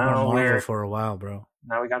got no more Marvel for a while, bro.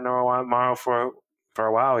 Now we got no more Marvel for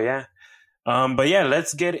a while, yeah. But yeah,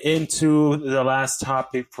 let's get into the last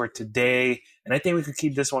topic for today, and I think we could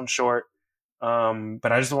keep this one short.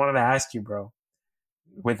 But I just wanted to ask you, bro,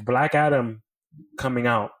 with Black Adam coming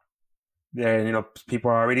out, there,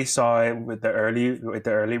 people already saw it with the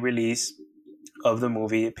early release of the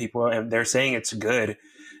movie. People, and they're saying it's good.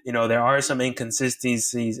 There are some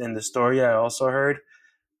inconsistencies in the story, I also heard,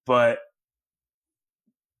 but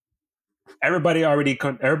everybody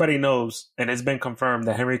knows, and it's been confirmed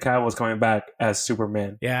that Henry Cavill is coming back as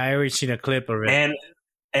Superman. Yeah, I already seen a clip of it.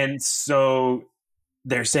 And so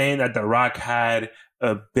they're saying that The Rock had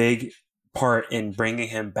a big part in bringing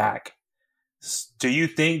him back. Do you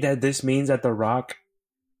think that this means that The Rock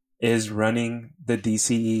is running the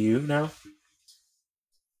DCEU now?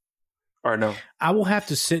 Or no? I will have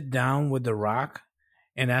to sit down with The Rock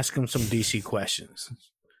and ask him some DC questions.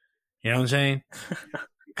 You know what I'm saying?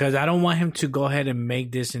 Because I don't want him to go ahead and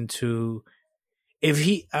make this into.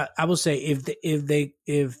 I will say if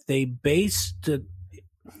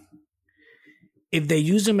they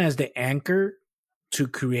use him as the anchor to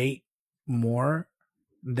create more,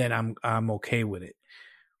 then I'm okay with it.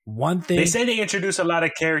 One thing they say, they introduce a lot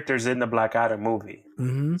of characters in the Black Adam movie,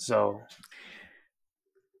 so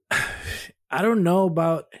I don't know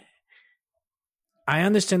about. I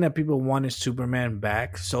understand that people wanted Superman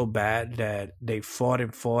back so bad that they fought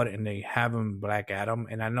and they have him Black Adam,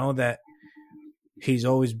 and I know that he's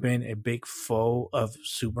always been a big foe of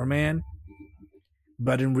Superman,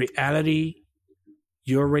 but in reality,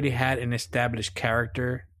 you already had an established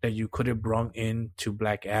character that you could have brought into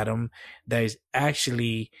Black Adam that is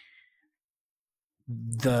actually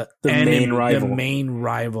the main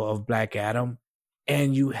rival of Black Adam,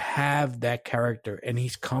 and you have that character, and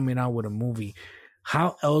he's coming out with a movie.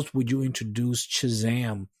 How else would you introduce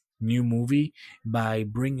Shazam new movie by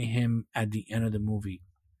bringing him at the end of the movie?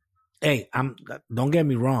 Hey, don't get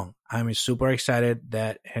me wrong. I'm super excited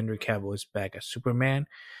that Henry Cavill is back as Superman.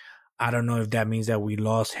 I don't know if that means that we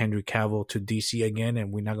lost Henry Cavill to DC again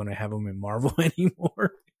and we're not going to have him in Marvel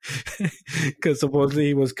anymore. Because supposedly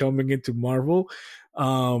he was coming into Marvel.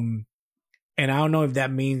 And I don't know if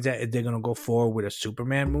that means that they're going to go forward with a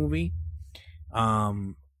Superman movie.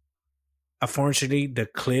 Unfortunately, the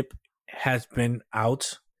clip has been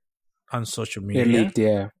out on social media. It leaked,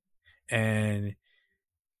 yeah. And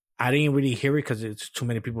I didn't really hear it because it's too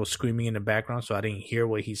many people screaming in the background, so I didn't hear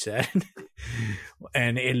what he said.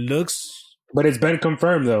 And it looks... But it's been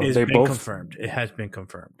confirmed, though. It's been confirmed. It has been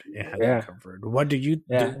confirmed. Been confirmed. What do you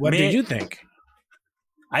think?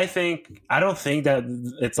 I don't think that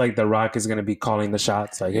it's like The Rock is going to be calling the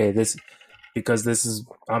shots. Like, hey, because this is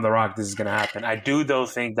on The Rock, this is going to happen. I do, though,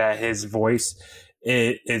 think that his voice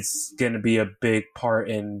it's going to be a big part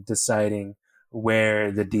in deciding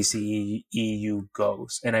where the DCEU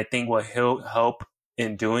goes. And I think what he'll help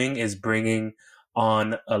in doing is bringing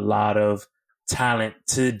on a lot of talent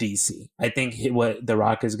to DC. I think what The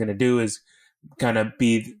Rock is going to do is kind of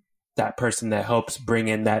be that person that helps bring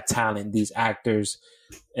in that talent, these actors,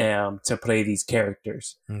 to play these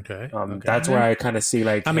characters. Okay. That's where I kind of see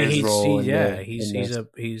his role.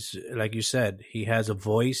 He's like you said, he has a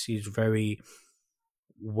voice. He's very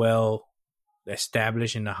well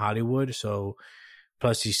established in the Hollywood. So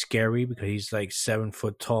plus he's scary because he's like 7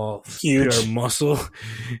 foot tall, huge, pure muscle.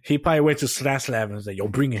 He probably went to Slash Lab and was like, "Yo,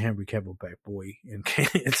 bring Henry Cavill back, boy." And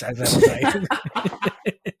Slash Lab was like,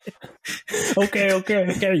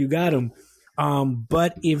 okay, you got him.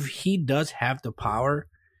 But if he does have the power,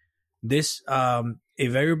 this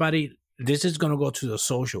is gonna go to the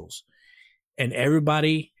socials, and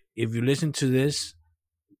everybody, if you listen to this,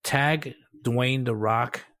 tag Dwayne The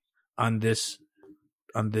Rock on this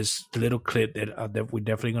little clip that we're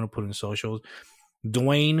definitely gonna put in socials.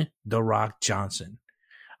 Dwayne The Rock Johnson,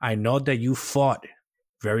 I know that you fought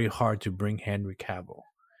very hard to bring Henry Cavill.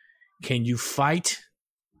 Can you fight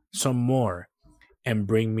some more and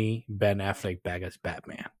bring me Ben Affleck back as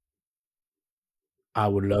Batman? I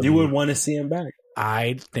would love. You would want to see him back.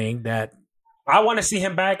 I think that I want to see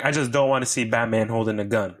him back. I just don't want to see Batman holding a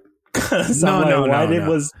gun. No.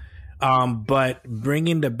 But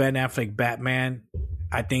bringing the Ben Affleck Batman,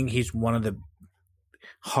 I think he's one of the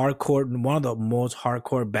most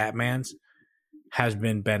hardcore Batmans has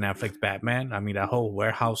been Ben Affleck's Batman. I mean, that whole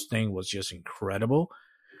warehouse thing was just incredible.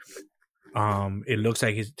 It looks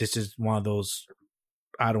like this is one of those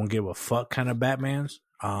I don't give a fuck kind of Batmans.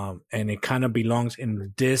 And it kind of belongs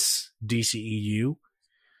in this DCEU.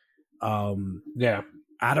 Yeah.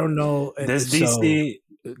 I don't know. This DC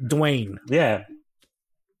Dwayne. Yeah.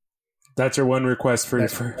 That's your one request for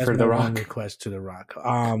The Rock. One request to The Rock.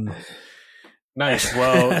 Nice.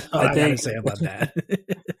 Well, I think say about that.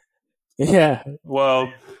 Yeah.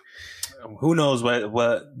 Well, who knows what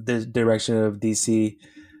the direction of DC,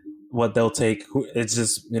 what they'll take. It's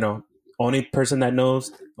just, Only person that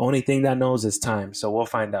knows, only thing that knows is time. So we'll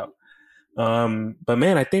find out. But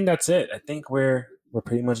man, I think that's it. I think we're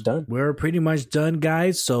pretty much done. We're pretty much done,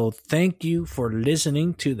 guys. So thank you for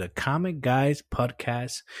listening to the Comic Guys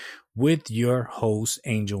podcast with your hosts,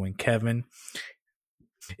 Angel and Kevin.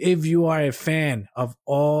 If you are a fan of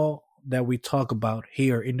all that we talk about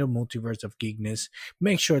here in the multiverse of geekness,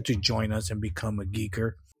 make sure to join us and become a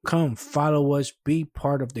geeker. Come follow us, be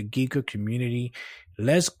part of the geeker community.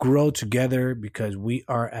 Let's grow together because we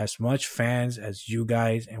are as much fans as you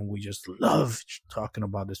guys, and we just love talking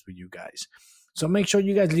about this with you guys. So make sure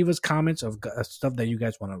you guys leave us comments of stuff that you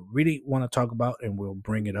guys really want to talk about, and we'll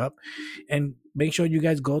bring it up. And make sure you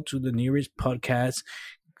guys go to the nearest podcast,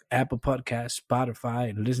 Apple Podcasts, Spotify,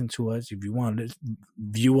 and listen to us. If you want to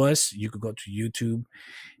view us, you could go to YouTube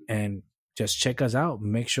and just check us out.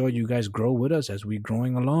 Make sure you guys grow with us as we're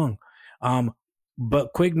growing along.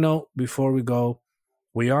 But quick note before we go,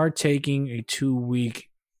 we are taking a 2-week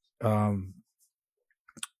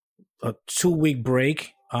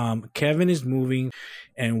break. Kevin is moving,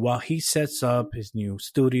 and while he sets up his new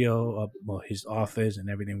studio, his office and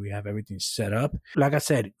everything, we have everything set up. Like I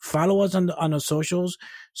said, follow us on the socials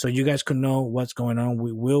so you guys can know what's going on.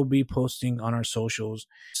 We will be posting on our socials.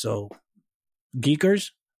 So,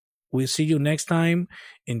 geekers, we'll see you next time.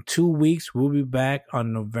 In 2 weeks, we'll be back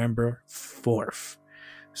on November 4th.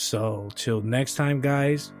 So, till next time,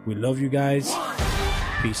 guys, we love you guys.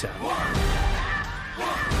 Peace out.